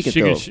Kokoken. She can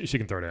throw. She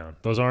can throw down.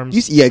 Those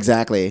arms. Yeah,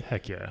 exactly.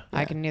 Heck yeah.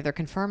 I can neither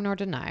confirm nor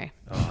deny.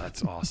 Oh,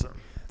 that's awesome.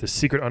 The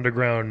secret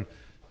underground,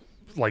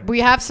 like.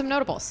 We have some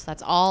notables.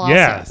 That's all I'll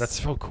Yeah, say.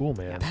 that's so cool,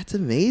 man. That's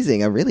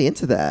amazing. I'm really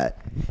into that.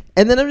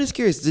 And then I'm just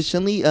curious, does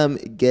Chun-Li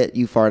get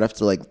you far enough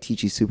to like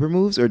teach you super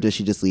moves, or does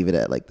she just leave it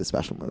at like the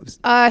special moves?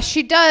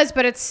 She does,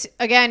 but it's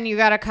again, you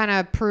got to kind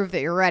of prove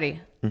that you're ready,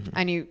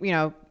 and you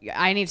know,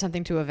 I need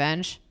something to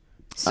avenge.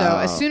 So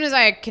as soon as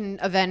I can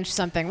avenge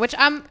something, which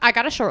I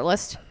got a short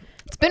list.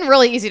 It's been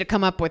really easy to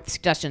come up with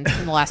suggestions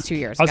in the last 2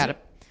 years.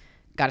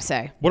 Gotta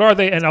say. What are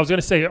they? And I was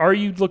gonna say, are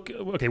you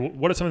okay?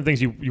 What are some of the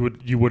things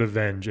you would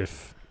avenge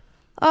if?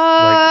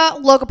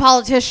 Local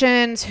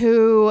politicians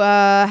who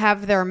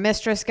have their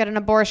mistress get an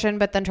abortion,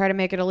 but then try to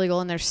make it illegal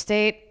in their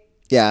state.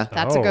 Yeah.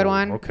 That's a good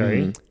one.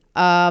 Okay.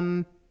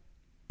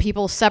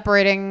 People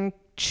separating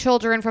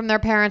children from their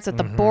parents at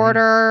the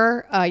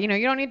border. You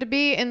don't need to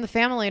be in the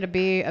family to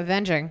be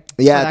avenging.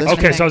 Yeah, for that that's- kind of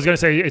Okay, thing. so I was gonna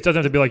say it doesn't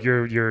have to be like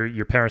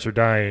your parents are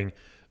dying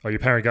or your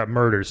parent got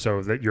murdered,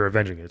 so that you're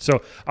avenging it.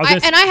 So I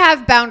was gonna I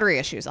have boundary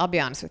issues. I'll be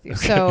honest with you.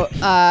 So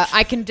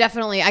I can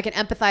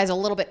empathize a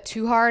little bit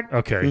too hard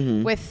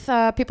okay. with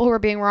people who are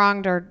being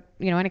wronged or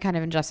any kind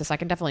of injustice. I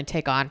can definitely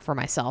take on for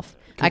myself.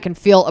 I can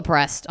feel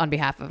oppressed on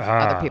behalf of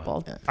other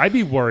people. I'd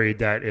be worried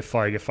that if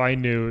I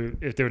knew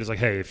if they were just like,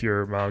 hey, if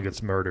your mom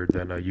gets murdered,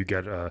 then you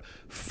get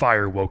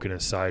fire woken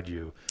inside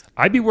you.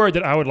 I'd be worried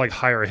that I would like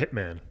hire a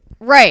hitman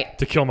Right.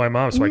 to kill my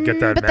mom so I get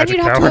that But then magic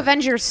you'd have power. to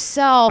avenge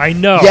yourself. I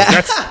know.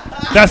 Yeah.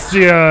 That's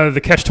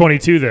the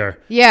catch-22 there.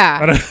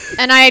 Yeah.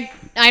 And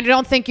I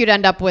don't think you'd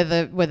end up with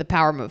a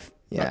power move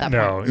Yeah. at that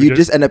No. point. You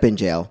just end up in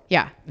jail.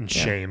 Yeah. And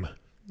shame.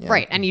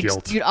 Right. And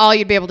Guilt. all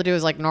you'd be able to do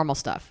is like normal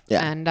stuff.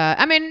 Yeah. And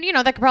I mean,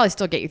 that could probably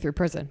still get you through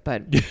prison,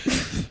 but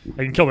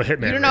I can kill the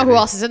hitman. you don't know who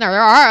else is in there.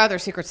 There are other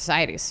secret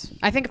societies.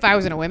 I think if I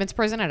was in a women's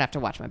prison, I'd have to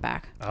watch my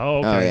back. Oh,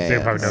 okay. Oh, yeah, They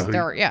yeah. probably know who.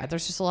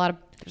 There's just a lot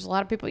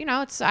of people.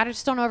 I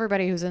just don't know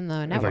everybody who's in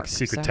the Have, network. like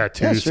secret so.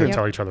 tattoos Yeah, to sure.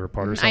 tell each other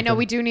apart or something. I know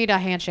we do need a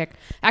handshake.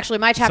 Actually,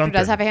 my chapter does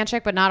Something. have a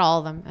handshake, but not all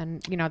of them.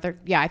 And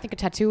I think a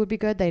tattoo would be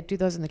good. They do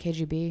those in the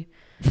KGB.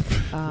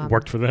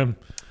 Worked for them.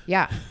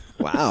 Yeah,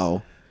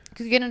 Wow.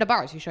 because you get into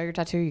bars, you show your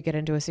tattoo, you get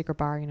into a secret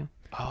bar.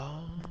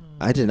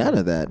 I did not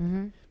know that.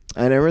 Mm-hmm.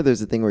 I remember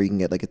there's a thing where you can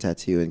get like a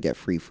tattoo and get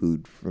free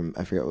food from,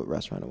 I forget what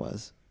restaurant it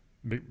was.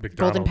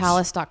 McDonald's.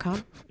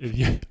 GoldenPalace.com.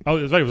 Yeah. Oh,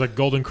 it was right. It was like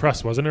Golden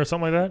Crust, wasn't it, or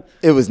something like that?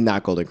 It was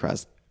not Golden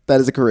Crust. That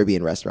is a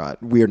Caribbean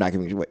restaurant. We are not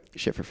giving away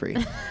shit for free.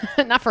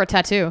 Not for a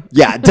tattoo.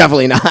 Yeah,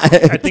 definitely not.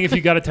 I think if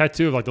you got a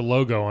tattoo of like the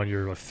logo on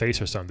your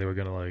face or something, they were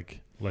gonna like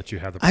let you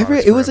have the. I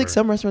products read, it was like forever.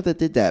 some restaurant that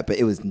did that, but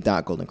it was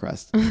not Golden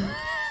Crust.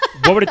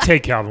 What would it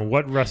take, Calvin?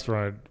 What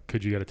restaurant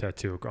could you get a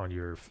tattoo on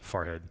your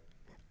forehead?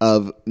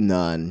 Of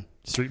none.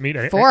 Street meat?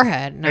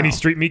 Forehead. No. Any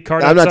street meat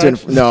card? I'm not outside?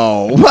 doing.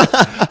 No.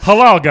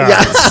 Halal, guys.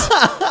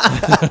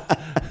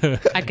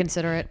 I'd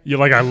consider it. You're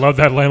like, I love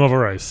that lamb over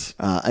rice.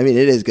 I mean,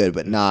 it is good,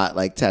 but not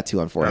like tattoo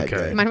on forehead.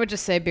 Okay. Good. Mine would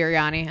just say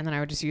biryani, and then I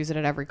would just use it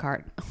at every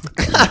cart.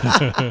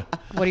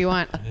 What do you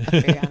want?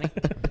 Biryani.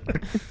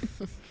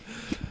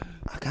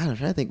 Oh, God, I'm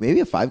trying to think. Maybe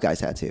a Five Guys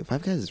tattoo.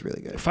 Five Guys is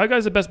really good. Five Guys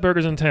are the best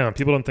burgers in town.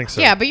 People don't think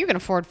so. Yeah, but you can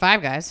afford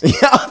Five Guys. Yeah,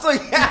 I was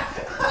like,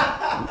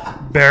 yeah.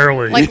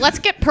 Barely. Like, let's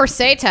get per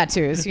se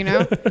tattoos,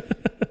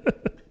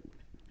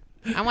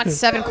 I want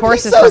 7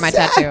 courses so for my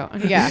sad.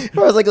 tattoo. Yeah. I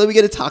was like, let me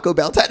get a Taco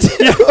Bell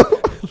tattoo.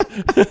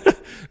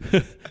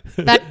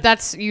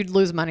 That's you'd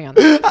lose money on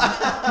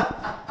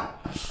that.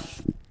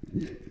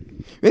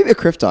 Maybe a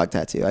Criff Dog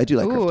tattoo. I do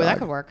like Criff Ooh, Dog. that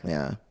could work.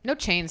 Yeah. No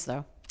chains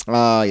though.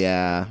 Oh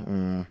yeah.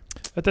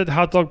 At that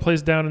hot dog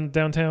place down in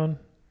downtown,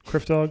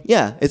 Criff Dog.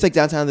 Yeah, it's like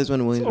downtown. There's one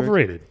in It's Williamsburg.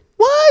 overrated.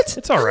 What?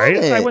 It's all I right.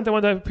 love it. I went there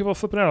one day. People were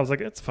flipping out. I was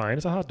like, it's fine.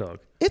 It's a hot dog.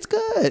 It's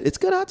good. It's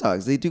good hot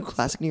dogs. They do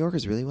classic New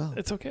Yorkers really well.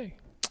 It's okay.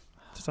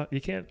 It's not,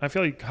 you can't. I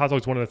feel like hot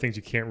dog's one of the things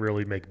you can't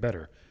really make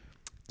better.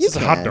 You It's a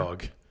hot can.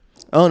 dog.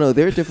 Oh no,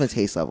 there are different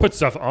taste levels. Put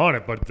stuff on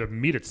it, but the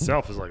meat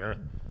itself is like,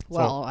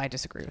 Well, I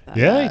disagree with that.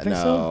 yeah, you think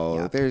so?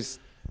 no, Yeah.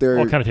 there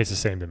All kind of tastes the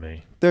same to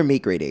me. are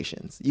meat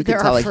gradations. You There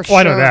can tell are like for Oh,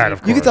 I know sure. that, of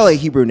course. you can tell like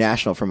Hebrew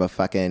National from a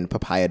fucking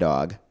papaya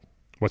dog.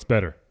 What's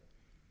better?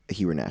 A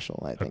Hebrew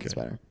National, I think, Okay. is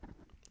better.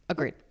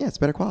 Agreed. Yeah, it's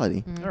better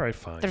quality. All right,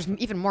 fine. There's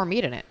even more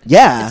meat in it.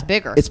 Yeah, It's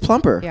bigger. It's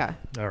plumper. Yeah.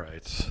 All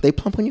right. They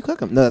plump when you cook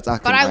them. No, that's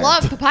But I oxymoron.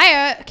 love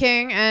Papaya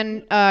King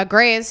and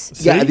Gray's.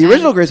 Yeah, See? the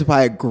original Gray's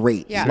papaya,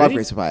 great. Yeah. Love See?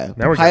 Gray's papaya.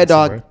 Now we're Papaya getting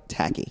dog, somewhere.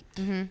 tacky.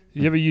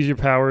 You ever use your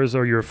powers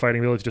or your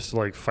fighting ability just to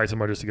like fight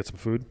somebody just to get some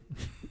food?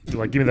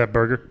 Like, give me that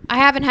burger. I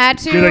haven't had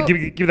to.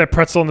 Give me that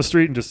pretzel on the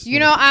street and just. You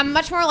know, I'm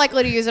much more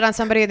likely to use it on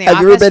somebody in the Have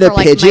you ever office been a for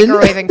like pigeon?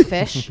 microwaving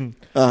fish.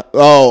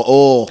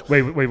 Oh.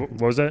 Wait, what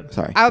was that?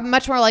 Sorry. I'm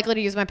much more likely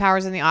to use my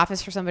powers in the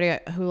office for somebody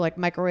who like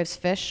microwaves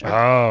fish or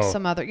Oh.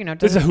 some other, This is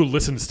doesn't, who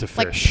listens to fish.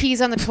 like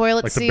pees on the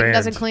toilet Like the seat and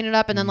doesn't band. clean it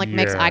up and then like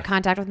makes Yeah. eye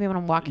contact with me when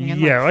I'm walking in.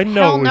 Yeah, like, I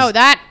know Hell it no,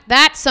 was-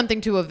 that's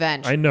something to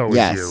avenge. I know it was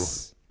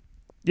Yes.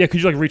 you. Yeah,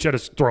 could you like reach out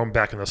and throw him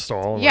back in the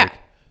stall? And, Yeah. like,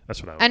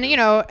 that's what I would And do. you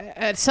know,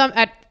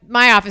 at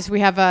my office we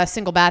have a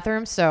single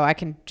bathroom, so I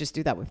can just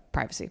do that with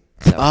privacy.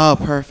 So, Oh,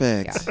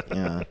 perfect.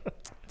 Yeah.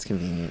 It's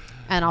convenient.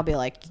 and I'll be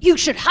like, you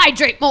should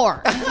hydrate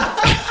more.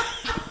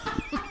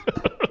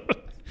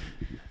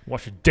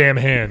 Wash your damn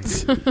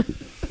hands.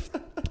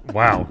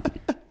 Wow.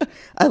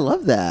 I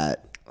love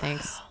that.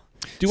 Thanks.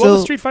 Do So- all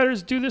the Street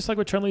Fighters do this, like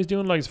what Chun-Li's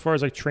doing, like as far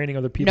as like training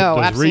other people? No,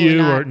 Does absolutely Ryu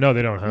not. or no,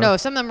 they don't. Huh? No,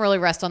 some of them really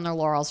rest on their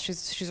laurels.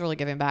 She's really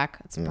giving back.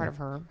 It's part of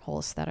her whole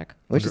aesthetic.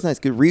 Which is nice.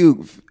 Good.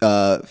 Ryu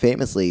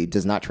famously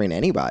does not train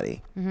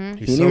anybody. Mm-hmm.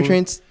 He didn't even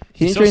train.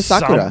 He didn't train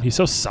Sakura. He's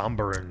so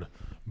somber and.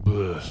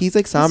 Bleh. He's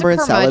like somber and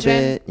curmudgeon.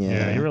 celibate. Yeah.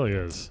 Yeah. he really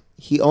is.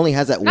 He only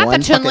has that Not one.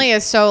 that Chun Li fucking-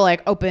 is so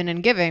like open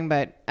and giving,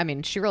 but I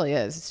mean, she really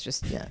is. It's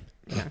just Yeah.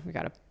 you know, we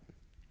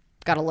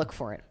gotta look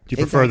for it. Do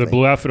you prefer the Exactly.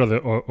 blue outfit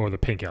or the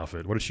pink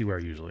outfit? What does she wear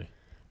usually?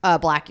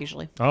 Black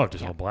usually. Oh,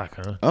 just all black,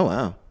 huh? Oh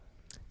wow,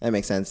 that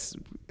makes sense.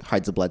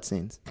 Hides the blood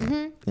stains.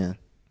 Mm-hmm. Yeah.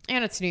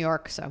 And it's New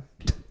York, so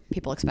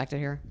people expect it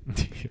here.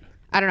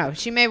 I don't know.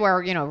 She may wear,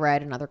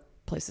 red in other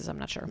places. I'm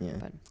not sure. Yeah.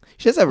 But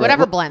She has that red-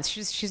 whatever blends.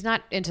 She's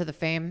not into the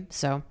fame,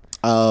 so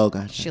Oh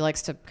gosh. she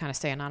likes to kind of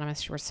stay anonymous.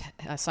 She wears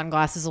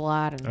sunglasses a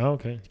lot. And Oh,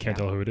 okay. You can't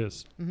tell who it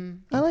is.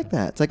 I like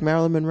that. It's like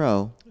Marilyn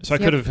Monroe. So I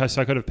could have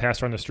passed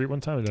her on the street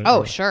one time. I didn't Oh,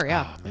 know. sure,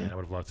 yeah. Oh, man, I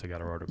would have loved to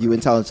get her autograph. You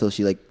wouldn't tell until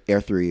she like air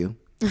through you.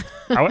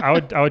 I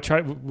would try.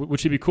 Would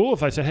she be cool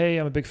if I said, "Hey,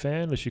 I'm a big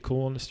fan"? Is she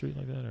cool on the street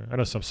like that? Or, I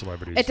know some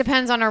celebrities. It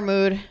depends on her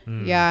mood.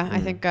 Yeah, I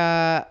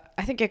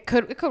think it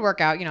could work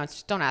out.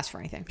 Just don't ask for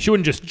anything. She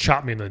wouldn't just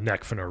chop me in the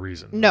neck for no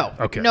reason. No.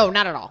 Okay. No,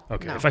 not at all.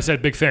 Okay. No. If I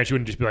said big fan, she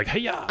wouldn't just be like, "Hey,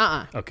 yeah."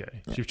 Uh-uh. Okay.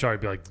 She'd try to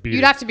be like, "Beat You'd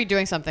it." have to be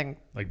doing something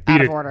like out beat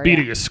of it, order. beat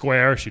yeah. it, you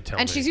square. She'd tell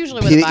me. And she's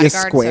usually with Beat a it, you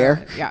bodyguard.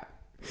 square. So, yeah.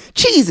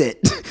 Cheese it.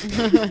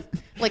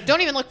 Like,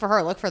 don't even look for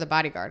her. Look for the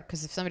bodyguard.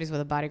 Because if somebody's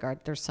with a bodyguard,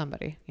 there's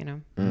somebody,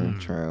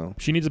 True.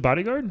 She needs a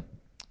bodyguard.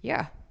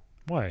 Yeah.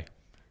 Why?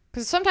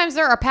 Because sometimes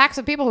there are packs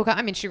of people who come.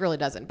 I mean, she really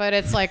doesn't. But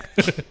it's like,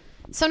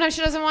 sometimes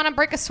she doesn't want to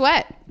break a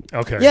sweat.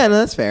 Okay. Yeah, no,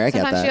 that's fair. I get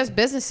Sometimes that. she has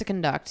business to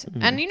conduct.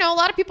 And, a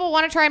lot of people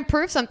want to try and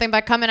prove something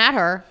by coming at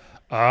her.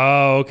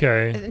 Oh,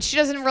 okay. And she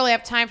doesn't really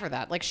have time for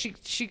that. Like,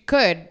 she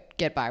could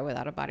get by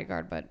without a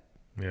bodyguard. But,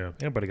 Yeah.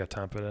 Anybody got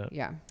time for that?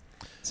 yeah.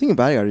 Speaking of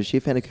bodyguard, is she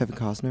a fan of Kevin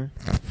Costner?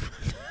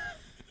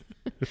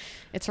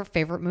 It's her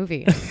favorite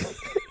movie.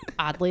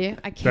 Oddly,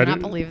 I cannot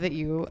believe that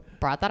you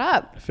brought that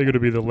up. I figured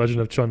it'd be the Legend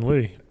of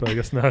Chun-Li, but I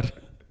guess not.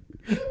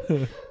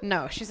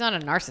 No, she's not a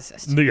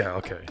narcissist. Yeah.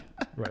 Okay.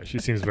 Right. She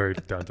seems very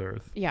down to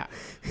earth. Yeah.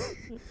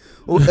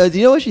 Well, do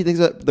you know what she thinks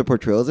about the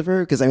portrayals of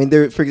her? Because I mean,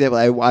 for example,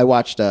 I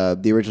watched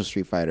the original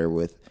Street Fighter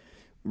with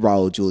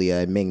Raul Julia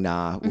and Ming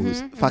Na,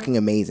 who's fucking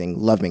amazing.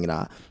 Love Ming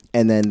Na.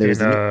 And then there's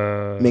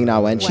Ming Na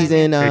Wen. She's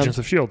in Agents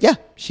of S.H.I.E.L.D.. Yeah,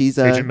 she's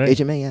Agent May.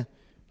 Agent May. Yeah,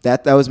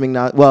 that was Ming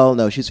Na. Well,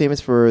 no, she's famous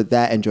for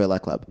that and Joy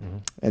Luck Club,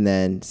 and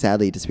then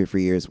sadly disappeared for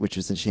years, which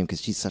was a shame because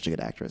she's such a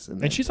good actress.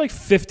 And she's like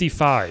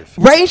 55.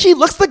 right, and she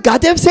looks the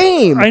goddamn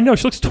same. I know.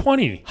 She looks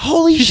 20.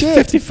 Holy She's shit!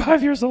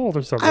 55 years old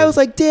or something. I was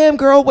like, damn,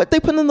 girl, what they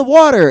put in the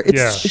water? It's,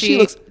 Yeah. she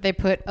looks. They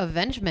put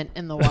avengement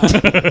in the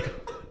water.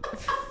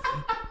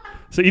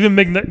 So even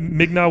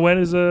Ming-Na Wen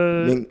is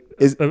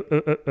Is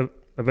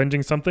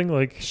avenging something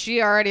like.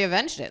 She already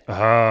avenged it.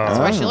 Ah, That's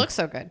why she looks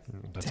so good.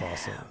 that's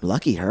awesome.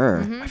 lucky her.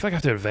 I feel like I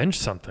have to avenge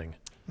something.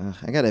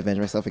 I gotta avenge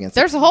myself against.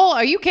 There's a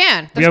whole. You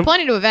can. There's have-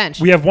 plenty to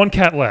avenge. We have one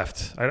cat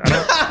left. I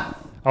don't,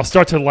 I'll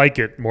start to like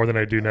it more than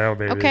I do now,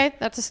 maybe. Okay,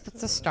 that's a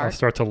I'll start.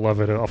 start to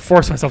love it. I'll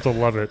force myself to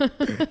love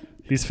it.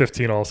 He's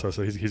 15 also,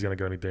 so he's going to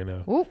go any day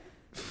now. Ooh.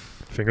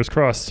 Fingers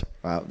crossed.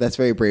 Wow, that's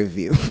very brave of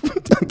you.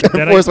 I'm Then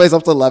gonna force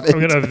myself to love it. I'm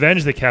going to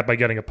avenge the cat by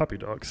getting a puppy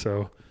dog.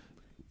 So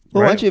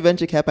Well, why Right? don't you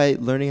avenge a cat by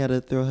learning how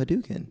to throw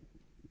Hadouken?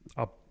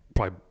 I'll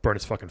probably burn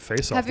its fucking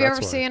face off. Have you that's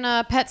ever why. seen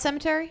a Pet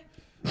Cemetery?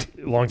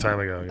 A long time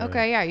ago. Yeah.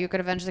 Okay, yeah, you could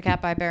avenge the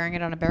cat by burying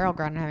it on a burial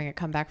ground and having it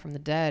come back from the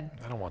dead.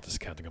 I don't want this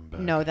cat to come back.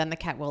 No, then the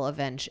cat will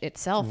avenge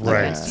itself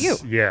Right. against you.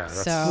 Yeah.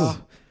 That's, So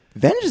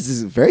Vengeance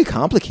is very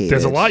complicated.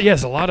 there's a lot.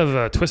 Yes, a lot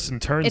of twists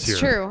and turns it's here.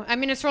 true. I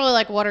mean, it's really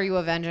like, what are you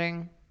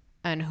avenging,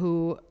 and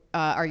who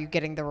are you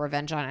getting the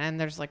revenge on? And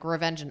there's like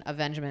revenge and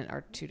avengement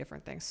are two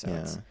different things. So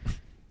Yeah,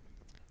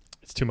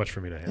 It's too much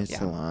for me to handle. it's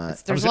a lot.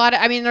 there's a lot.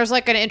 I mean, there's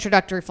like an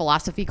introductory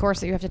philosophy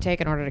course that you have to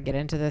take in order to get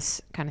into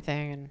this kind of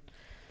thing, and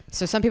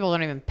so some people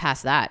don't even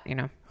pass that. You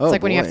know, it's Oh,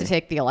 like when you have boy. to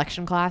take the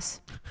election class.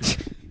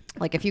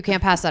 Like if you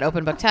can't pass that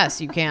open book test,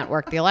 you can't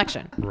work the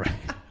election. Right.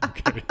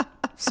 Okay.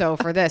 So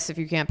for this, if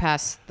you can't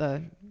pass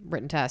the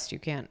written test, you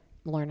can't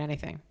learn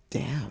anything.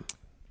 Damn.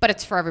 But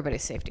it's for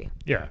everybody's safety.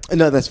 Yeah.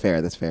 No, that's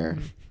fair. That's fair.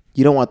 Mm-hmm.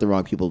 You don't want the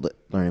wrong people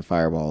learning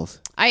fireballs.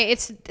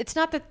 It's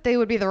not that they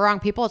would be the wrong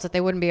people; it's that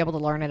they wouldn't be able to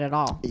learn it at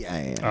all.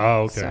 Yeah.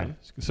 Oh, okay.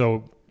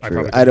 So I True.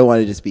 probably I don't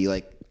want to just be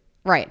like,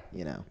 Right.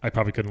 I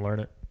probably couldn't learn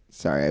it.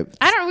 Sorry.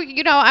 I don't.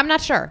 You know, I'm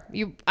not sure.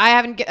 I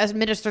haven't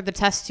administered the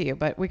test to you,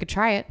 but we could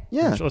try it.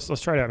 Yeah. So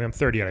let's try it out. I mean, I'm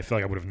 30 and I feel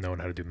like I would have known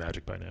how to do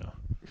magic by now.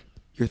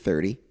 You're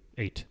 30.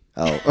 8.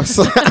 Oh,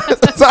 sorry.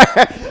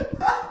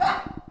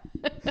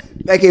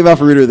 That came off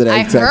ruder than I I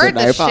expected. heard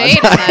I the shade in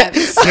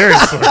apologize. that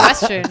Seriously.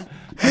 question.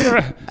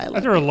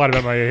 I've never lied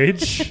about my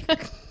age.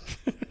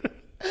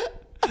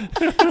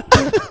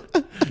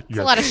 It's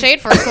a lot of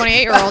shade for a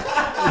 28-year-old.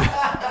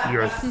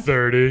 You're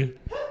 30.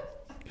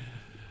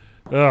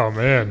 Oh,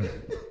 man.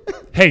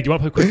 Hey, do you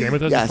want to play a quick game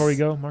with us Yes. before we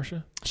go,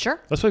 Marcia?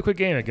 Sure. Let's play a quick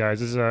game, guys.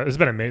 This has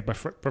been amazing. But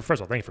first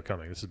of all, thank you for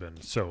coming. This has been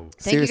so...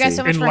 Thank you guys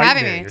so much for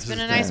Enlightening. having me. It's This been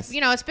is a nice,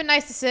 nice. it's been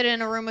nice to sit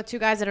in a room with two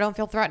guys that I don't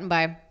feel threatened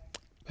by.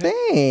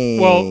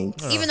 Thanks. Well,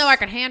 Even though I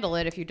could handle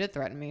it if you did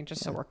threaten me,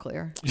 just so we're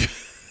clear.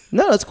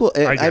 no, that's cool.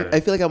 I get it. I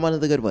feel like I'm one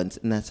of the good ones,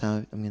 and that's how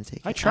I'm going to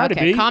take I it. try to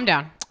Okay, be. calm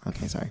down.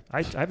 Okay, sorry.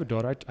 I have a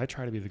daughter. I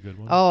try to be the good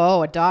one.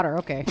 Oh, a daughter.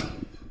 Okay.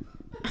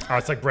 Oh,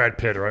 it's like Brad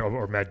Pitt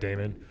or Matt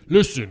Damon.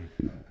 Listen,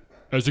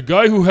 as a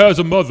guy who has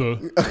a mother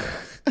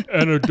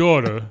and a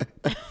daughter,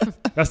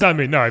 that's not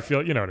me. No, I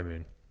feel, you know what I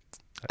mean.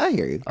 I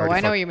hear you. Oh,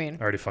 I know what you mean.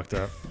 I already fucked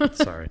up.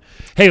 Sorry.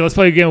 Hey, let's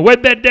play a game.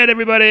 Wed, bed, dead,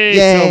 everybody.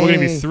 Yay. So we're going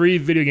to be 3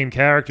 video game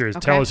characters.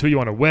 Tell Okay. us who you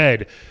want to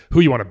wed,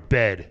 who you want to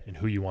bed, and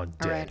who you want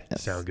All dead. right.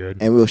 Sound good?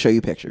 And we'll show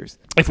you pictures.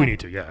 If we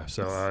need to, yeah.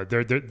 So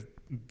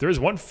there's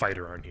one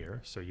fighter on here,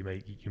 so you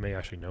may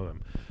actually know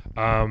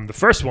them. The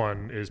first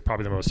one is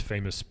probably the most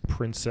famous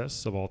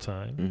princess of all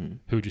time. Mm-hmm.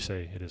 Who would you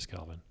say it is,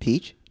 Calvin?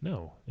 Peach?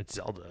 No, it's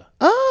Zelda.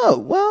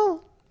 Oh,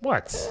 well,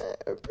 What?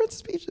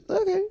 Princess Peach.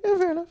 Okay, yeah,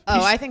 fair enough.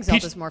 Oh, I think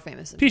Peach- Zelda's more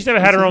famous. Than Peach never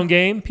had her own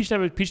game. Peach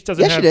doesn't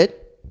Yes, have she did.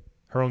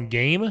 her own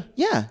game.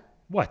 Yeah.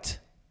 What?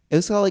 It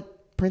was called like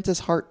Princess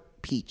Heart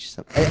Peach.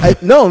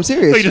 No, I'm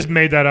serious. So you just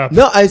made that up.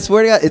 No, I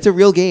swear to God, it's a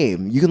real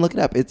game. You can look it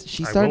up.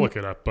 She I started. will look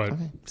it up, but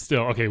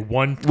still, okay.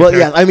 One. Well,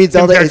 yeah, I mean,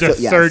 Zelda compared is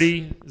to yes.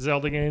 30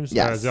 Zelda games.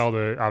 Yes.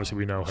 Zelda, obviously,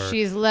 we know her.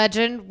 She's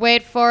legend.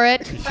 Wait for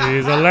it.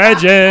 She's a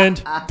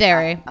legend.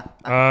 Derry.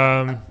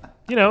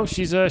 You know,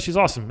 she's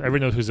awesome.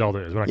 Everyone knows who Zelda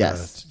is. We're not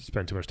Yes. gonna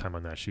spend too much time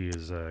on that. She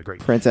is great.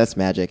 Princess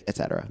Magic,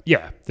 etc.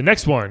 Yeah. The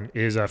next one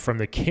is from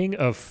the King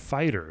of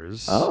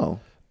Fighters. Oh.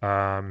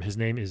 His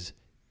name is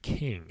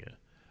King.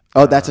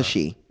 Oh, that's a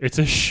she. It's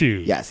a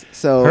she. Yes.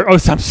 So Her, oh,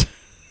 some.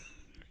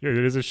 Yeah, it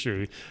is a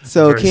she.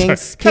 So Very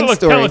King's- sorry. King's Kinda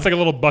story- looks like a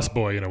little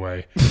busboy in a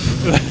way.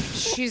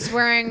 She's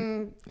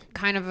wearing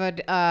kind of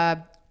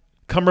a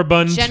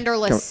Cummerbund.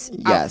 genderless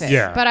Yes. outfit.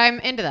 Yeah. But I'm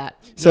into that.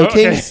 So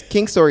Okay.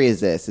 King's story is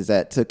this: is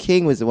that so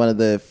King was one of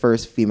the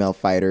first female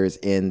fighters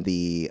in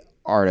the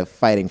Art of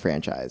Fighting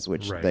franchise,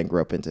 which Right. then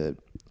grew up into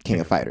King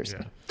of Fighters.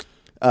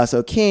 Yeah.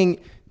 So King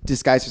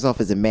disguised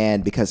herself as a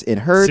man because in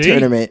her See?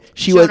 tournament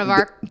she Joan was of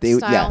Arc they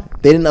style.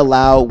 they didn't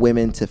allow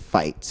women to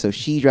fight, so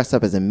she dressed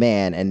up as a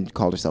man and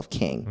called herself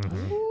King.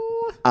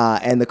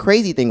 And the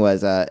crazy thing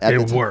was at the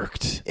It time-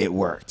 worked. It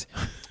worked.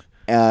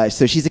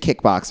 So she's a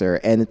kickboxer,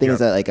 and the thing Yep.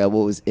 is that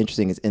what was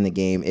interesting is in the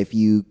game, if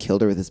you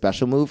killed her with a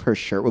special move, her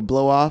shirt would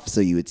blow off,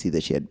 so you would see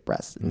that she had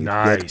breasts. And you'd be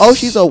like, Nice. oh,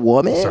 she's a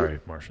woman. Sorry,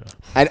 Marsha.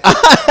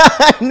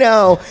 I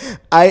know.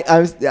 I'm. How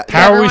are we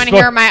Everyone supposed?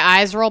 hear my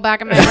eyes roll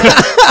back in my head?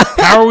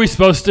 How are we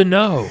supposed to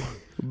know?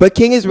 But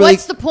King is really.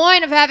 What's the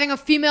point of having a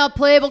female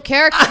playable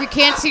character if you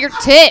can't see your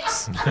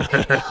tits?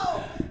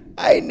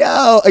 I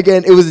know.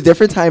 Again, it was a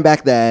different time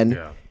back then.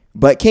 Yeah.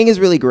 But King is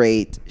really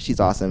great. She's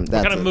awesome. What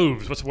kind of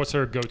moves? What's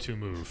her go-to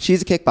move?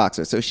 She's a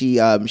kickboxer, so she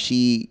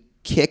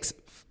kicks.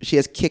 She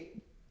has kick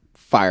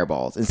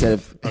fireballs instead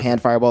of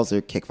hand fireballs or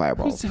kick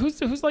fireballs.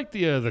 Who's like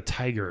the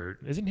tiger?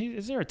 Isn't he?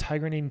 Is there a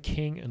tiger named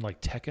King in like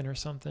Tekken or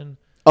something?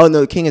 Oh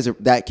no, King is a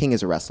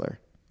wrestler.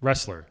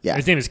 Wrestler. Yeah.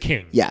 His name is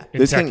King. Yeah. In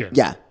There's Tekken. King-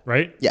 yeah.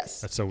 Right.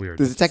 Yes. That's so weird.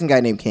 There's a second guy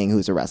named King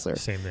who's a wrestler.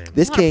 Same name.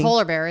 This Not a King.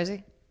 polar bear, is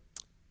he?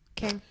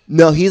 King.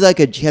 No, he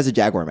has a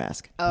jaguar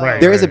mask. Oh. Right.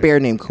 There is a bear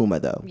named Kuma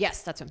though.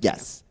 Yes, that's him.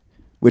 Yes.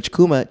 Which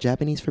Kuma,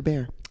 Japanese for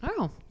bear.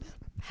 Oh,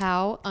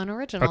 how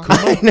unoriginal. A Kuma?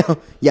 I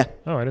know. Yeah.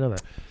 Oh, I didn't know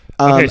that.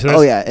 Okay, so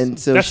oh yeah, and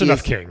so that's she enough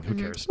has- King. Who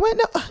cares? What?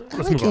 No, I Let's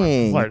like move on.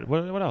 King.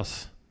 What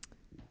else?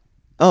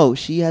 Oh,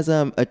 she has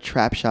a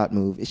trap shot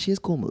move. She has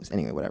cool moves.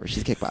 Anyway, whatever.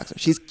 She's a kickboxer.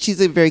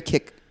 She's a very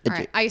kick. All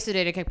right. I used to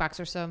date a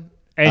kickboxer, so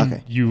And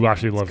Okay. you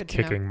actually love good to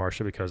know. kicking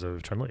Marcia because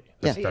of Chun-Li.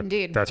 Yeah.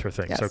 Indeed. That's her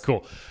thing. Yes. So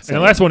cool. And the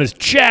last one is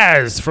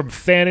Chaz from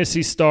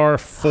Phantasy Star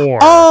 4.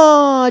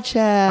 Oh,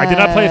 Chaz. I did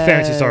not play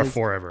Phantasy Star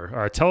 4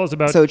 ever. Tell us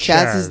about So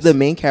Chaz is the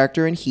main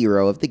character and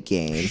hero of the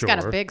game. he's Sure.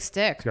 got a big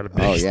stick. He's got a big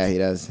Oh yeah, he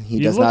does. He He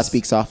does not looks-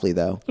 speak softly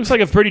though. Looks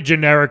like a pretty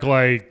generic,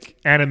 like,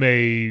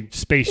 anime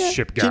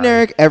spaceship guy.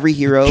 Generic every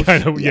hero.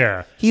 Kind of,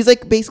 yeah. He's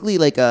like basically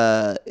like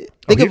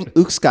think he- of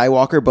Luke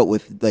Skywalker but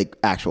with like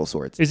actual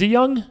swords. Is he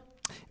young?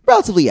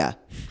 Relatively, yeah.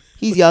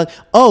 He's young.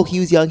 Oh, he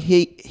was young.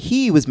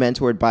 He was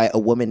mentored by a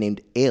woman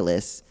named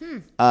Alis.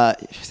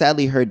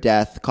 Sadly, her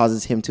death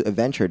causes him to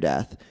avenge her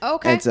death.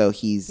 Okay. And so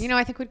he's You know,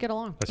 I think we'd get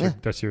along.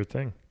 That's your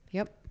thing.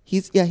 Yep.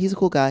 he's a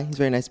cool guy. He's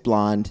very nice,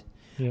 blonde.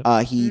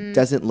 Yeah. He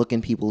doesn't look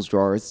in people's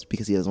drawers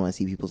because he doesn't want to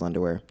see people's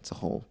underwear. It's a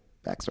whole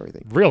backstory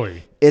thing.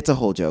 Really? It's a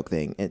whole joke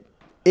thing.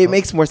 It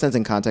makes more sense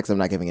in context. I'm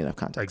not giving enough I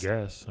context.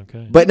 guess.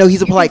 Okay. But no,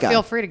 he's a You polite can guy.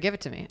 feel free to give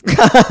it to me.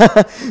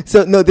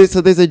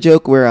 There's a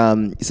joke where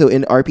so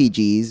in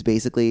RPGs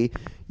basically,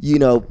 you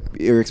know,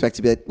 you're expected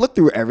to be like, look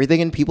through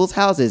everything in people's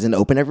houses and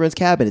open everyone's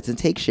cabinets and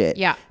take shit.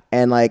 Yeah.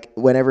 And like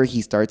whenever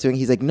he starts doing,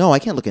 he's like, no, I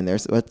can't look in there.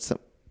 So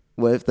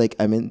what if like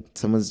I'm in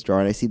someone's drawer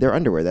and I see their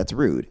underwear? That's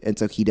rude. And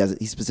so he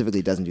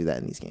specifically doesn't do that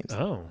in these games.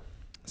 Oh.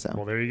 So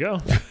Well, there you go.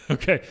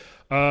 Okay.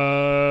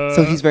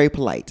 so he's very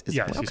polite. is the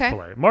Yes, point. he's Okay.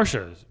 polite.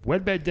 Marcia,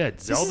 Wed Bed Dead,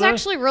 This Zelda, is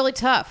actually really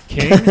tough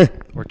King,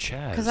 or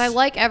Chaz? because I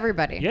like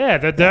everybody. Yeah,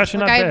 that's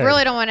actually Like, not I bad.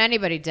 really don't want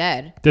anybody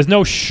dead. There's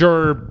no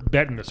sure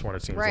bet in this one.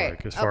 It seems Right.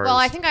 like as far Well,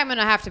 as. I think I'm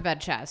gonna have to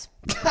bet Chaz.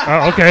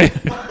 Oh, okay.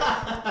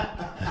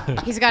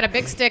 He's got a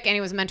big stick and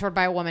he was mentored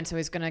by a woman, so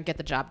he's gonna get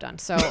the job done.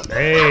 So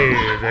Hey,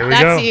 there we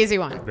that's go. the easy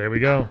one. There we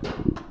go.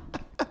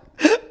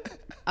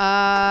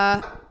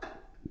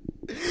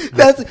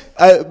 That's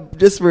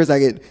just for a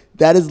second.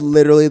 That is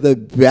literally the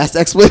best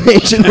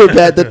explanation for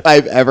bed that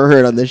I've ever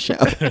heard on this show.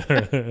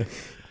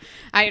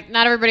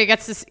 Not everybody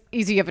gets this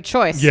easy of a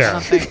choice. Yeah. I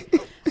don't think.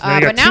 Now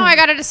you got But now two- I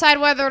got to decide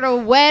whether to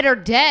wed or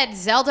dead,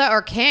 Zelda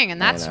or King,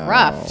 and that's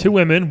rough. Two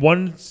women.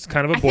 One's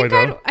kind of a boy,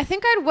 though. I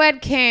think I'd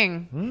wed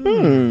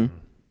King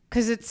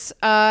because it's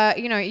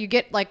you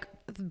get like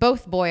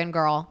both boy and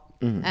girl,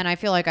 and I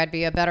feel like I'd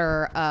be a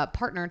better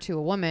partner to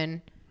a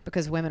woman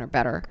because women are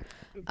better.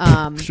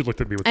 She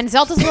looked at me with. And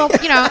Zelda's a little,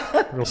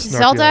 Real snarky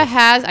Zelda eyes.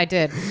 has. I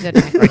did,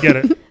 didn't I? I get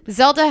it.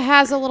 Zelda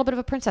has a little bit of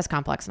a princess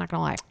complex. Not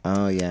gonna lie.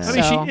 Oh yeah. I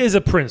mean, So- she is a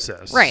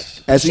princess. Right.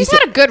 As we She's said-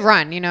 had a good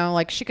run.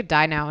 Like she could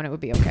die now and it would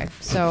be okay.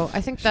 So I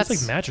think She's that's.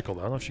 like magical,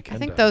 though. I don't know if she can. I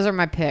think die. those are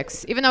my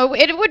picks. Even though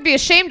it would be a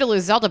shame to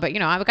lose Zelda, but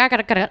I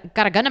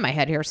got a gun in my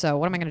head here. So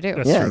what am I gonna do?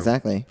 That's Yeah, true.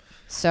 exactly.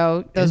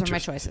 So those are my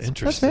choices.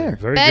 Interesting. fair.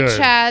 Very Bed good.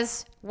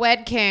 Chaz,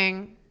 wed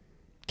King,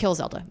 kill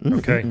Zelda.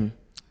 Okay.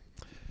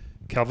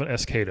 Calvin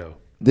S. Cato.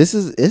 This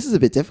is a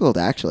bit difficult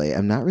actually.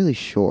 I'm not really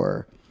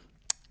sure,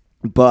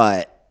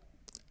 but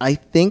I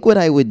think what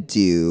I would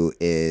do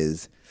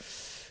is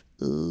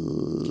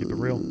Keep it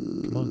real.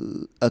 Come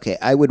on. okay.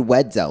 I would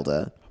wed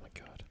Zelda Oh my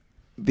God.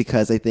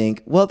 because I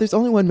think there's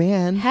only one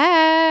man.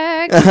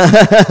 Heck,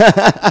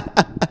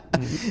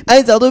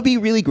 And Zelda would be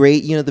really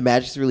great. The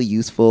magic's really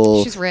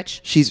useful. she's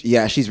rich. She's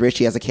rich.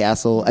 She has a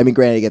castle. I mean,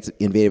 granted, it gets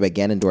invaded by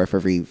Ganondorf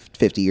every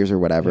 50 years or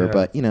whatever. Yeah.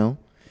 But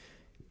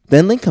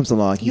then Link comes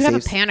along. He You have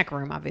a saves. panic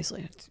room,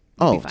 obviously. It'd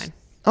Oh, be fine.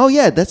 oh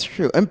yeah, that's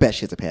true. I bet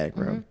she has a panic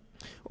room,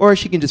 or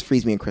she can just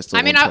freeze me in crystal.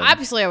 I mean, one turn.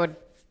 obviously, I would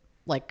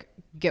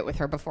get with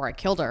her before I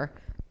killed her.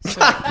 So,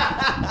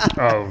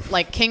 Oh.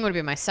 King would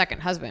be my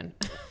second husband.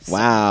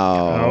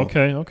 Wow. Oh,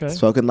 okay. Okay.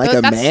 Spoken like So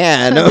a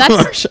man.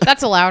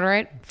 That's allowed,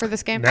 right, for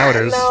this game? Now it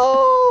is.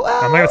 No.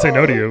 I'm not gonna say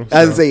no to you.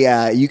 I was so. say,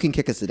 yeah, you can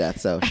kick us to death.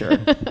 So sure.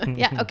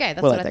 Yeah. Okay,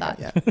 that's We'll what I let thought.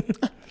 that go,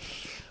 yeah.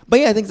 But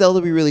yeah, I think Zelda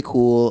would be really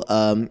cool.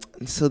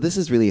 So this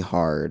is really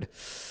hard.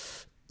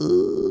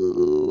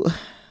 Ooh.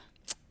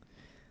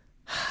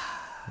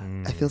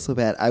 I feel so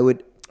bad. I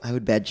would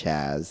bed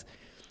Chaz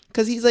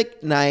because he's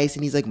like nice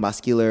and he's like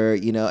muscular.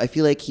 I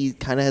feel like he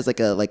kind of has like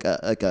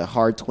a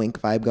hard twink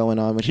vibe going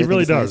on. Which He I think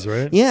really is nice. does,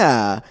 right?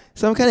 Yeah.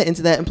 So I'm kind of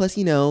into that. And plus,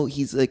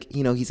 he's like,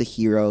 he's a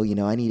hero.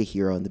 I need a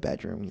hero in the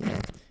bedroom.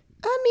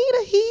 I need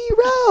a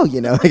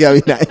hero.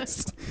 That'd be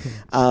nice.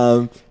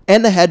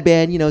 And the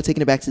headband,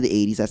 taking it back to the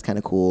 80s. That's kind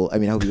of cool. I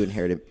mean, I hope he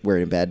wouldn't wear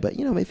it in bed, but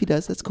if he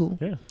does, that's cool.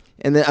 Yeah.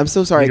 And then I'm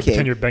so sorry, You King.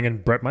 pretend you're banging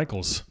Brett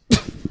Michaels.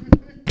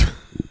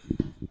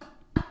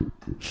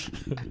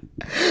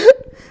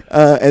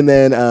 And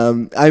then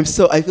I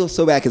feel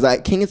so bad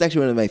because King is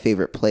actually one of my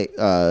favorite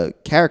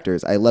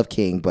characters. I love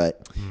King,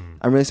 but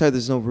I'm really sorry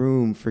there's no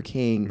room for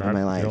King in my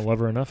You life. don't love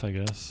her enough, I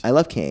guess. I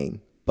love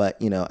King, but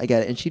I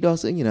get it. And she'd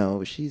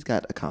also, she's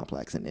got a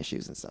complex and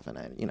issues and stuff. And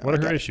What I are her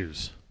get it.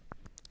 issues?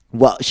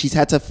 Well, she's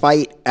had to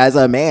fight as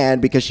a man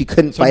because she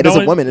couldn't fight as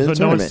a woman in a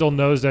so no one tournament. still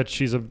knows that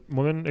she's a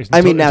woman.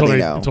 I mean, now until they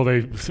know. until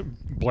they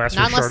blast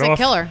Not her unless shirt they off.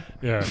 kill her.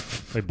 Yeah,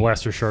 they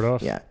blast her shirt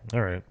off. Yeah.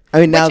 All right. I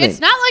mean, now Which it's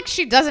not like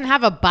she doesn't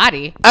have a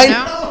body. I you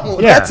know? know.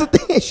 Yeah. That's the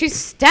thing. She's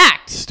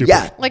stacked. Stupid.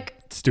 Yeah. Like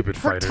Stupid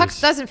her fighters. tux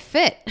doesn't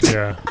fit.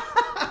 Yeah.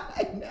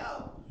 I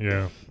know.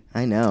 Yeah.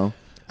 I know.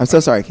 I'm so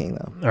sorry, King,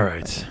 though. All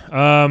right.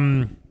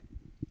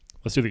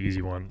 Let's do the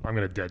easy one. I'm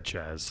gonna dead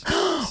Chaz.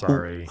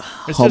 Sorry.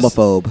 It's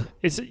Homophobe.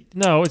 It's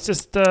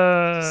just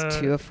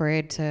Too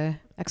afraid to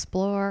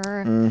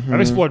explore. I've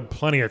explored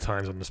plenty of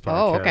times on this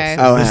podcast. Oh, okay.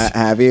 Oh,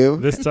 have you?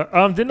 This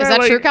time, didn't Is I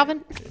that true,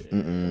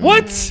 Calvin?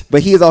 What?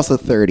 But he is also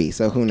 30,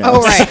 so who knows?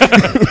 Oh,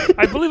 right.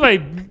 I believe I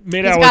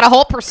made He's out. got a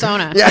whole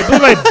persona. I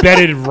believe I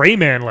betted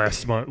Rayman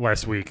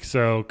last week.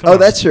 So come Oh, on.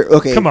 that's true.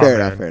 Okay, Come on, fair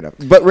man. enough, fair enough.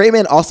 But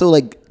Rayman also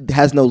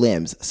has no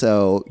limbs,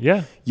 so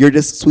Yeah. you're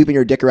just sweeping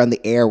your dick around the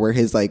air where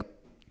his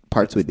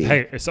parts would be.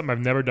 Hey, it's something I've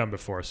never done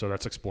before, so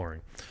that's exploring.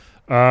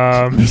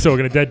 So we're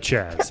gonna dead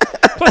Chaz.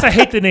 Plus, I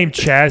hate the name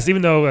Chaz,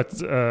 even though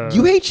that's.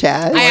 You hate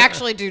Chaz? I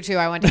actually do too.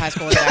 I went to high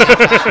school with a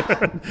guy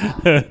named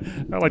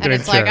Chaz. I like the And name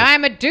it's like, Chaz.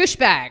 I'm a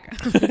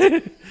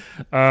douchebag.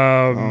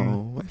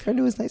 Oh, my friend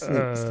who was nice to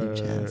name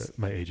Chaz.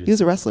 My agent. He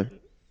was a wrestler.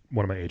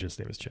 One of my agents'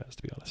 name is Chaz,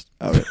 to be honest.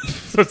 Oh, right.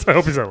 So I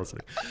hope he's not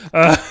listening.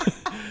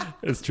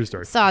 It's a true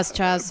story. Saws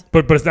Chaz.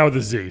 But it's now with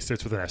a Z, so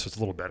it's with an S, so it's a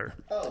little better.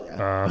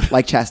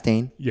 Like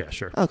Chastain? Yeah,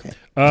 sure. Okay.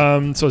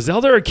 So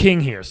Zelda or King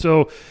here.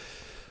 So,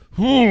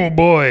 oh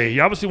boy,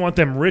 you obviously want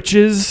them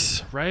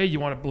riches, right? You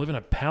want to live in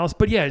a palace,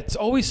 but yeah, it's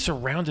always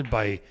surrounded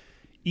by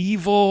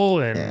evil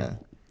and. Yeah.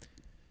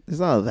 There's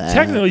all of that.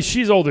 Technically,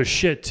 she's old as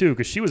shit too,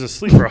 because she was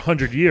asleep for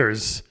 100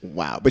 years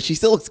Wow. But she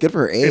still looks good for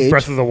her in age.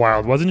 Breath of the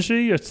Wild, wasn't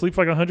she? Asleep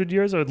for like 100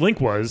 years, or Link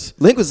was.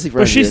 Link was asleep for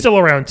But 100 she's years. still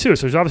around too,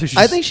 so obviously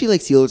I think she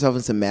sealed herself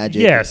in some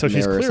magic. Yeah, so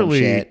she's mirror or some clearly-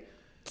 shit.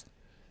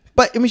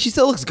 But I mean, she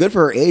still looks good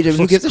for her age. I mean,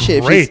 who looks gives a shit?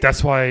 If great. she's-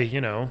 That's why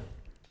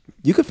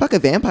You could fuck a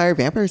vampire.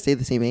 Vampires stay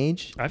the same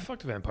age. I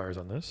fucked vampires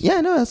on this. Yeah,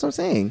 no, that's what I'm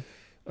saying.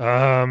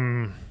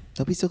 I'm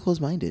Don't be so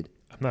close-minded.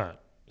 not.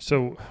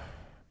 So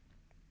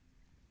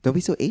Don't be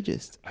so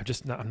ageist.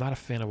 I'm not a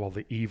fan of all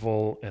the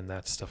evil and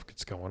that stuff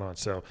that's going on.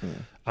 So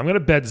I'm gonna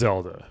bet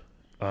Zelda.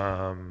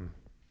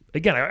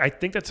 Again, I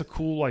think that's a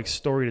cool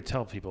story to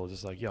tell people.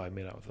 Just like, I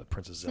made out with the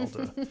Princess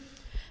Zelda.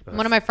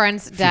 One of my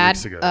friends' dad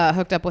weeks ago.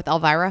 hooked up with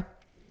Elvira.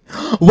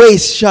 Wait,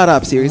 shut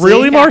up. Seriously?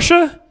 Really,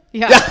 Marsha?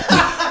 Yeah.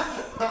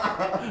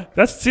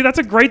 That's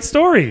a great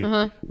story,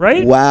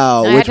 right?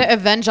 Wow. I had Which, to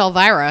avenge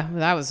Elvira.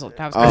 That was oh,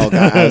 great. God.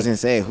 I was going to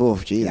say, oh,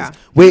 Jesus. Yeah.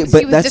 Wait, He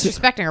but was that's...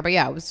 disrespecting her, but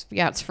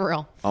it's for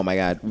real. Oh, my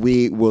God.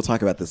 We'll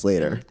talk about this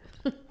later.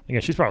 Yeah,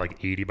 she's probably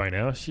like 80 by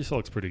now. She still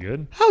looks pretty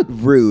good. How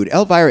rude.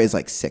 Elvira is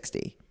like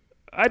 60.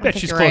 I bet think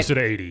she's you're closer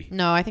to 80.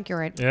 No, I think you're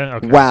right. Yeah.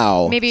 Okay.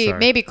 Wow. Maybe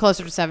Sorry.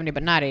 closer to 70,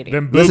 but not 80.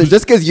 Them boobs. Listen,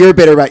 just because you're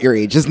bitter about your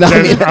age does not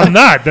mean... I'm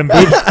not.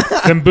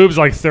 Them boobs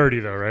like 30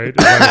 though, right?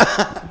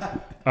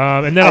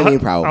 And then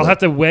probably. I'll have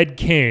to wed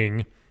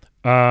King.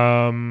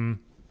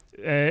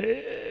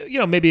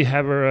 Maybe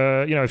have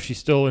her. If she's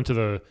still into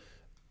the.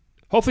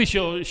 Hopefully she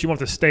won't have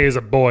to stay as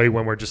a boy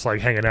when we're just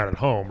like hanging out at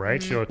home,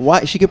 right?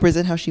 Why? She can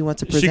present how she wants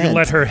to present. She can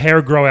let her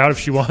hair grow out if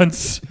she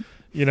wants.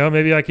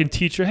 Maybe I can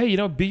teach her. Hey,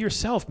 be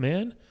yourself,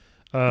 man.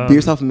 Be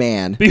yourself,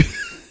 man. Be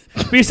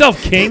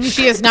yourself, King.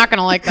 She is not going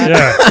to like that.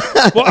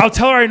 Yeah. Well, I'll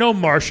tell her I know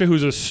Marsha,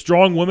 who's a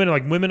strong woman.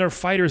 Like women are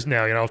fighters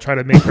now. I'll try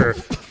to make her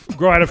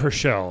grow out of her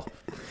shell.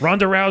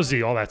 Ronda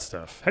Rousey, all that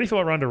stuff. How do you feel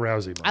about Ronda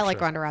Rousey, Marsha? I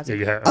like Ronda Rousey. Yeah,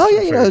 you have. Oh, yeah,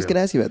 I'm sure I you was do. going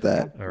to ask you about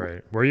that. All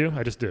right. Were you?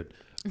 I just did.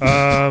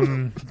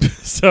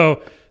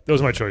 So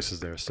those are my choices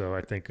there. So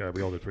I think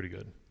we all did pretty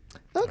good.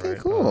 Okay, All right.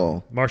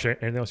 cool. Marsha,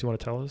 anything else you want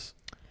to tell us?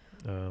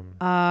 No,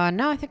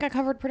 I think I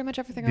covered pretty much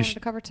everything I wanted to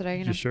cover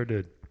today. You sure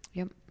did.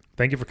 Yep.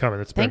 Thank you for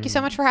coming. Thank you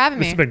so much for having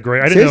This me. has been great.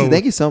 I didn't Seriously, know.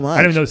 thank you so much.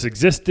 I didn't know this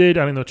existed.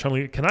 I didn't know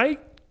Chun-Li. Can I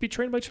be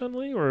trained by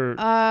Chun-Li or? You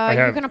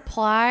can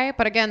apply,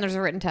 but again, there's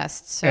a written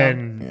test, so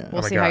And we'll I'm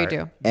a see how you guy.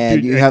 do.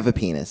 And Dude, you have a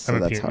penis, so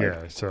I'm a that's pe- hard.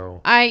 Yeah.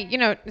 So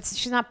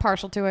She's not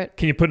partial to it.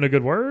 can you put in a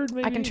good word?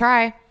 Maybe I can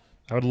try.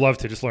 I would love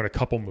to just learn a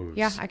couple moves.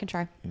 Yeah, I can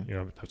try.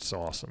 That's so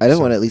awesome. I just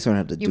So- want to at least learn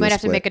how to do You might a have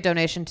to split. make a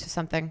donation to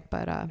something,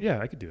 but Yeah,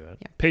 I could do that.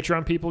 Yeah.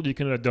 Patreon people, you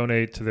can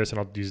donate to this, and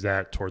I'll use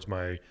that towards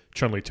my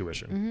Chun-Li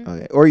tuition.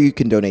 Okay. Or you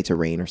can donate to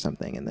Rain or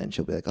something, and then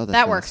she'll be like, oh, that's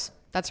that nice. works.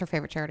 That's her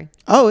favorite charity.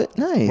 Oh,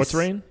 nice. What's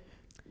Rain?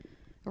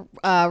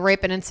 Rape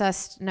and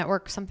Incest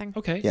Network something.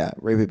 Okay. Yeah,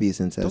 rape, abuse,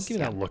 incest. Don't give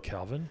me that look,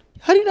 Calvin,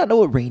 How do you not know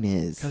what Rain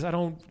is? because I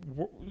don't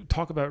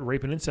talk about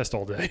rape and incest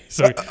all day.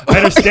 So I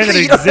understand that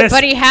it exists,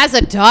 But he has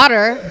a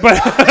daughter. but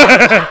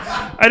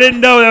I didn't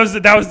know that was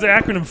the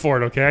acronym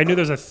for it. Okay, I knew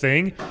there was a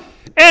thing.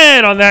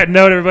 And on that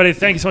note, everybody,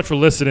 thank you so much for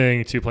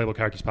listening to Playable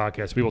Characters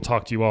Podcast. We will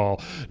talk to you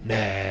all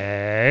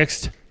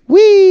next.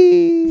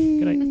 Whee!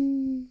 Good night.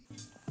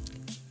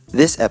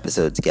 This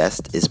episode's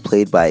guest is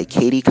played by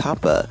Katie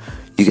Kompa.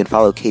 You can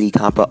follow Katie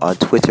Kompa on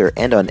Twitter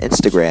and on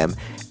Instagram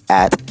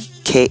at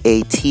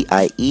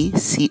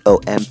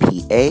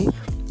KATIECOMPA.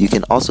 You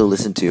can also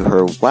listen to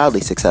her wildly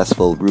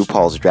successful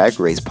RuPaul's Drag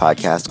Race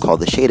podcast called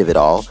The Shade of It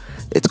All.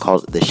 It's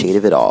called The Shade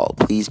of It All.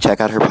 Please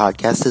check out her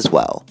podcast as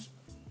well.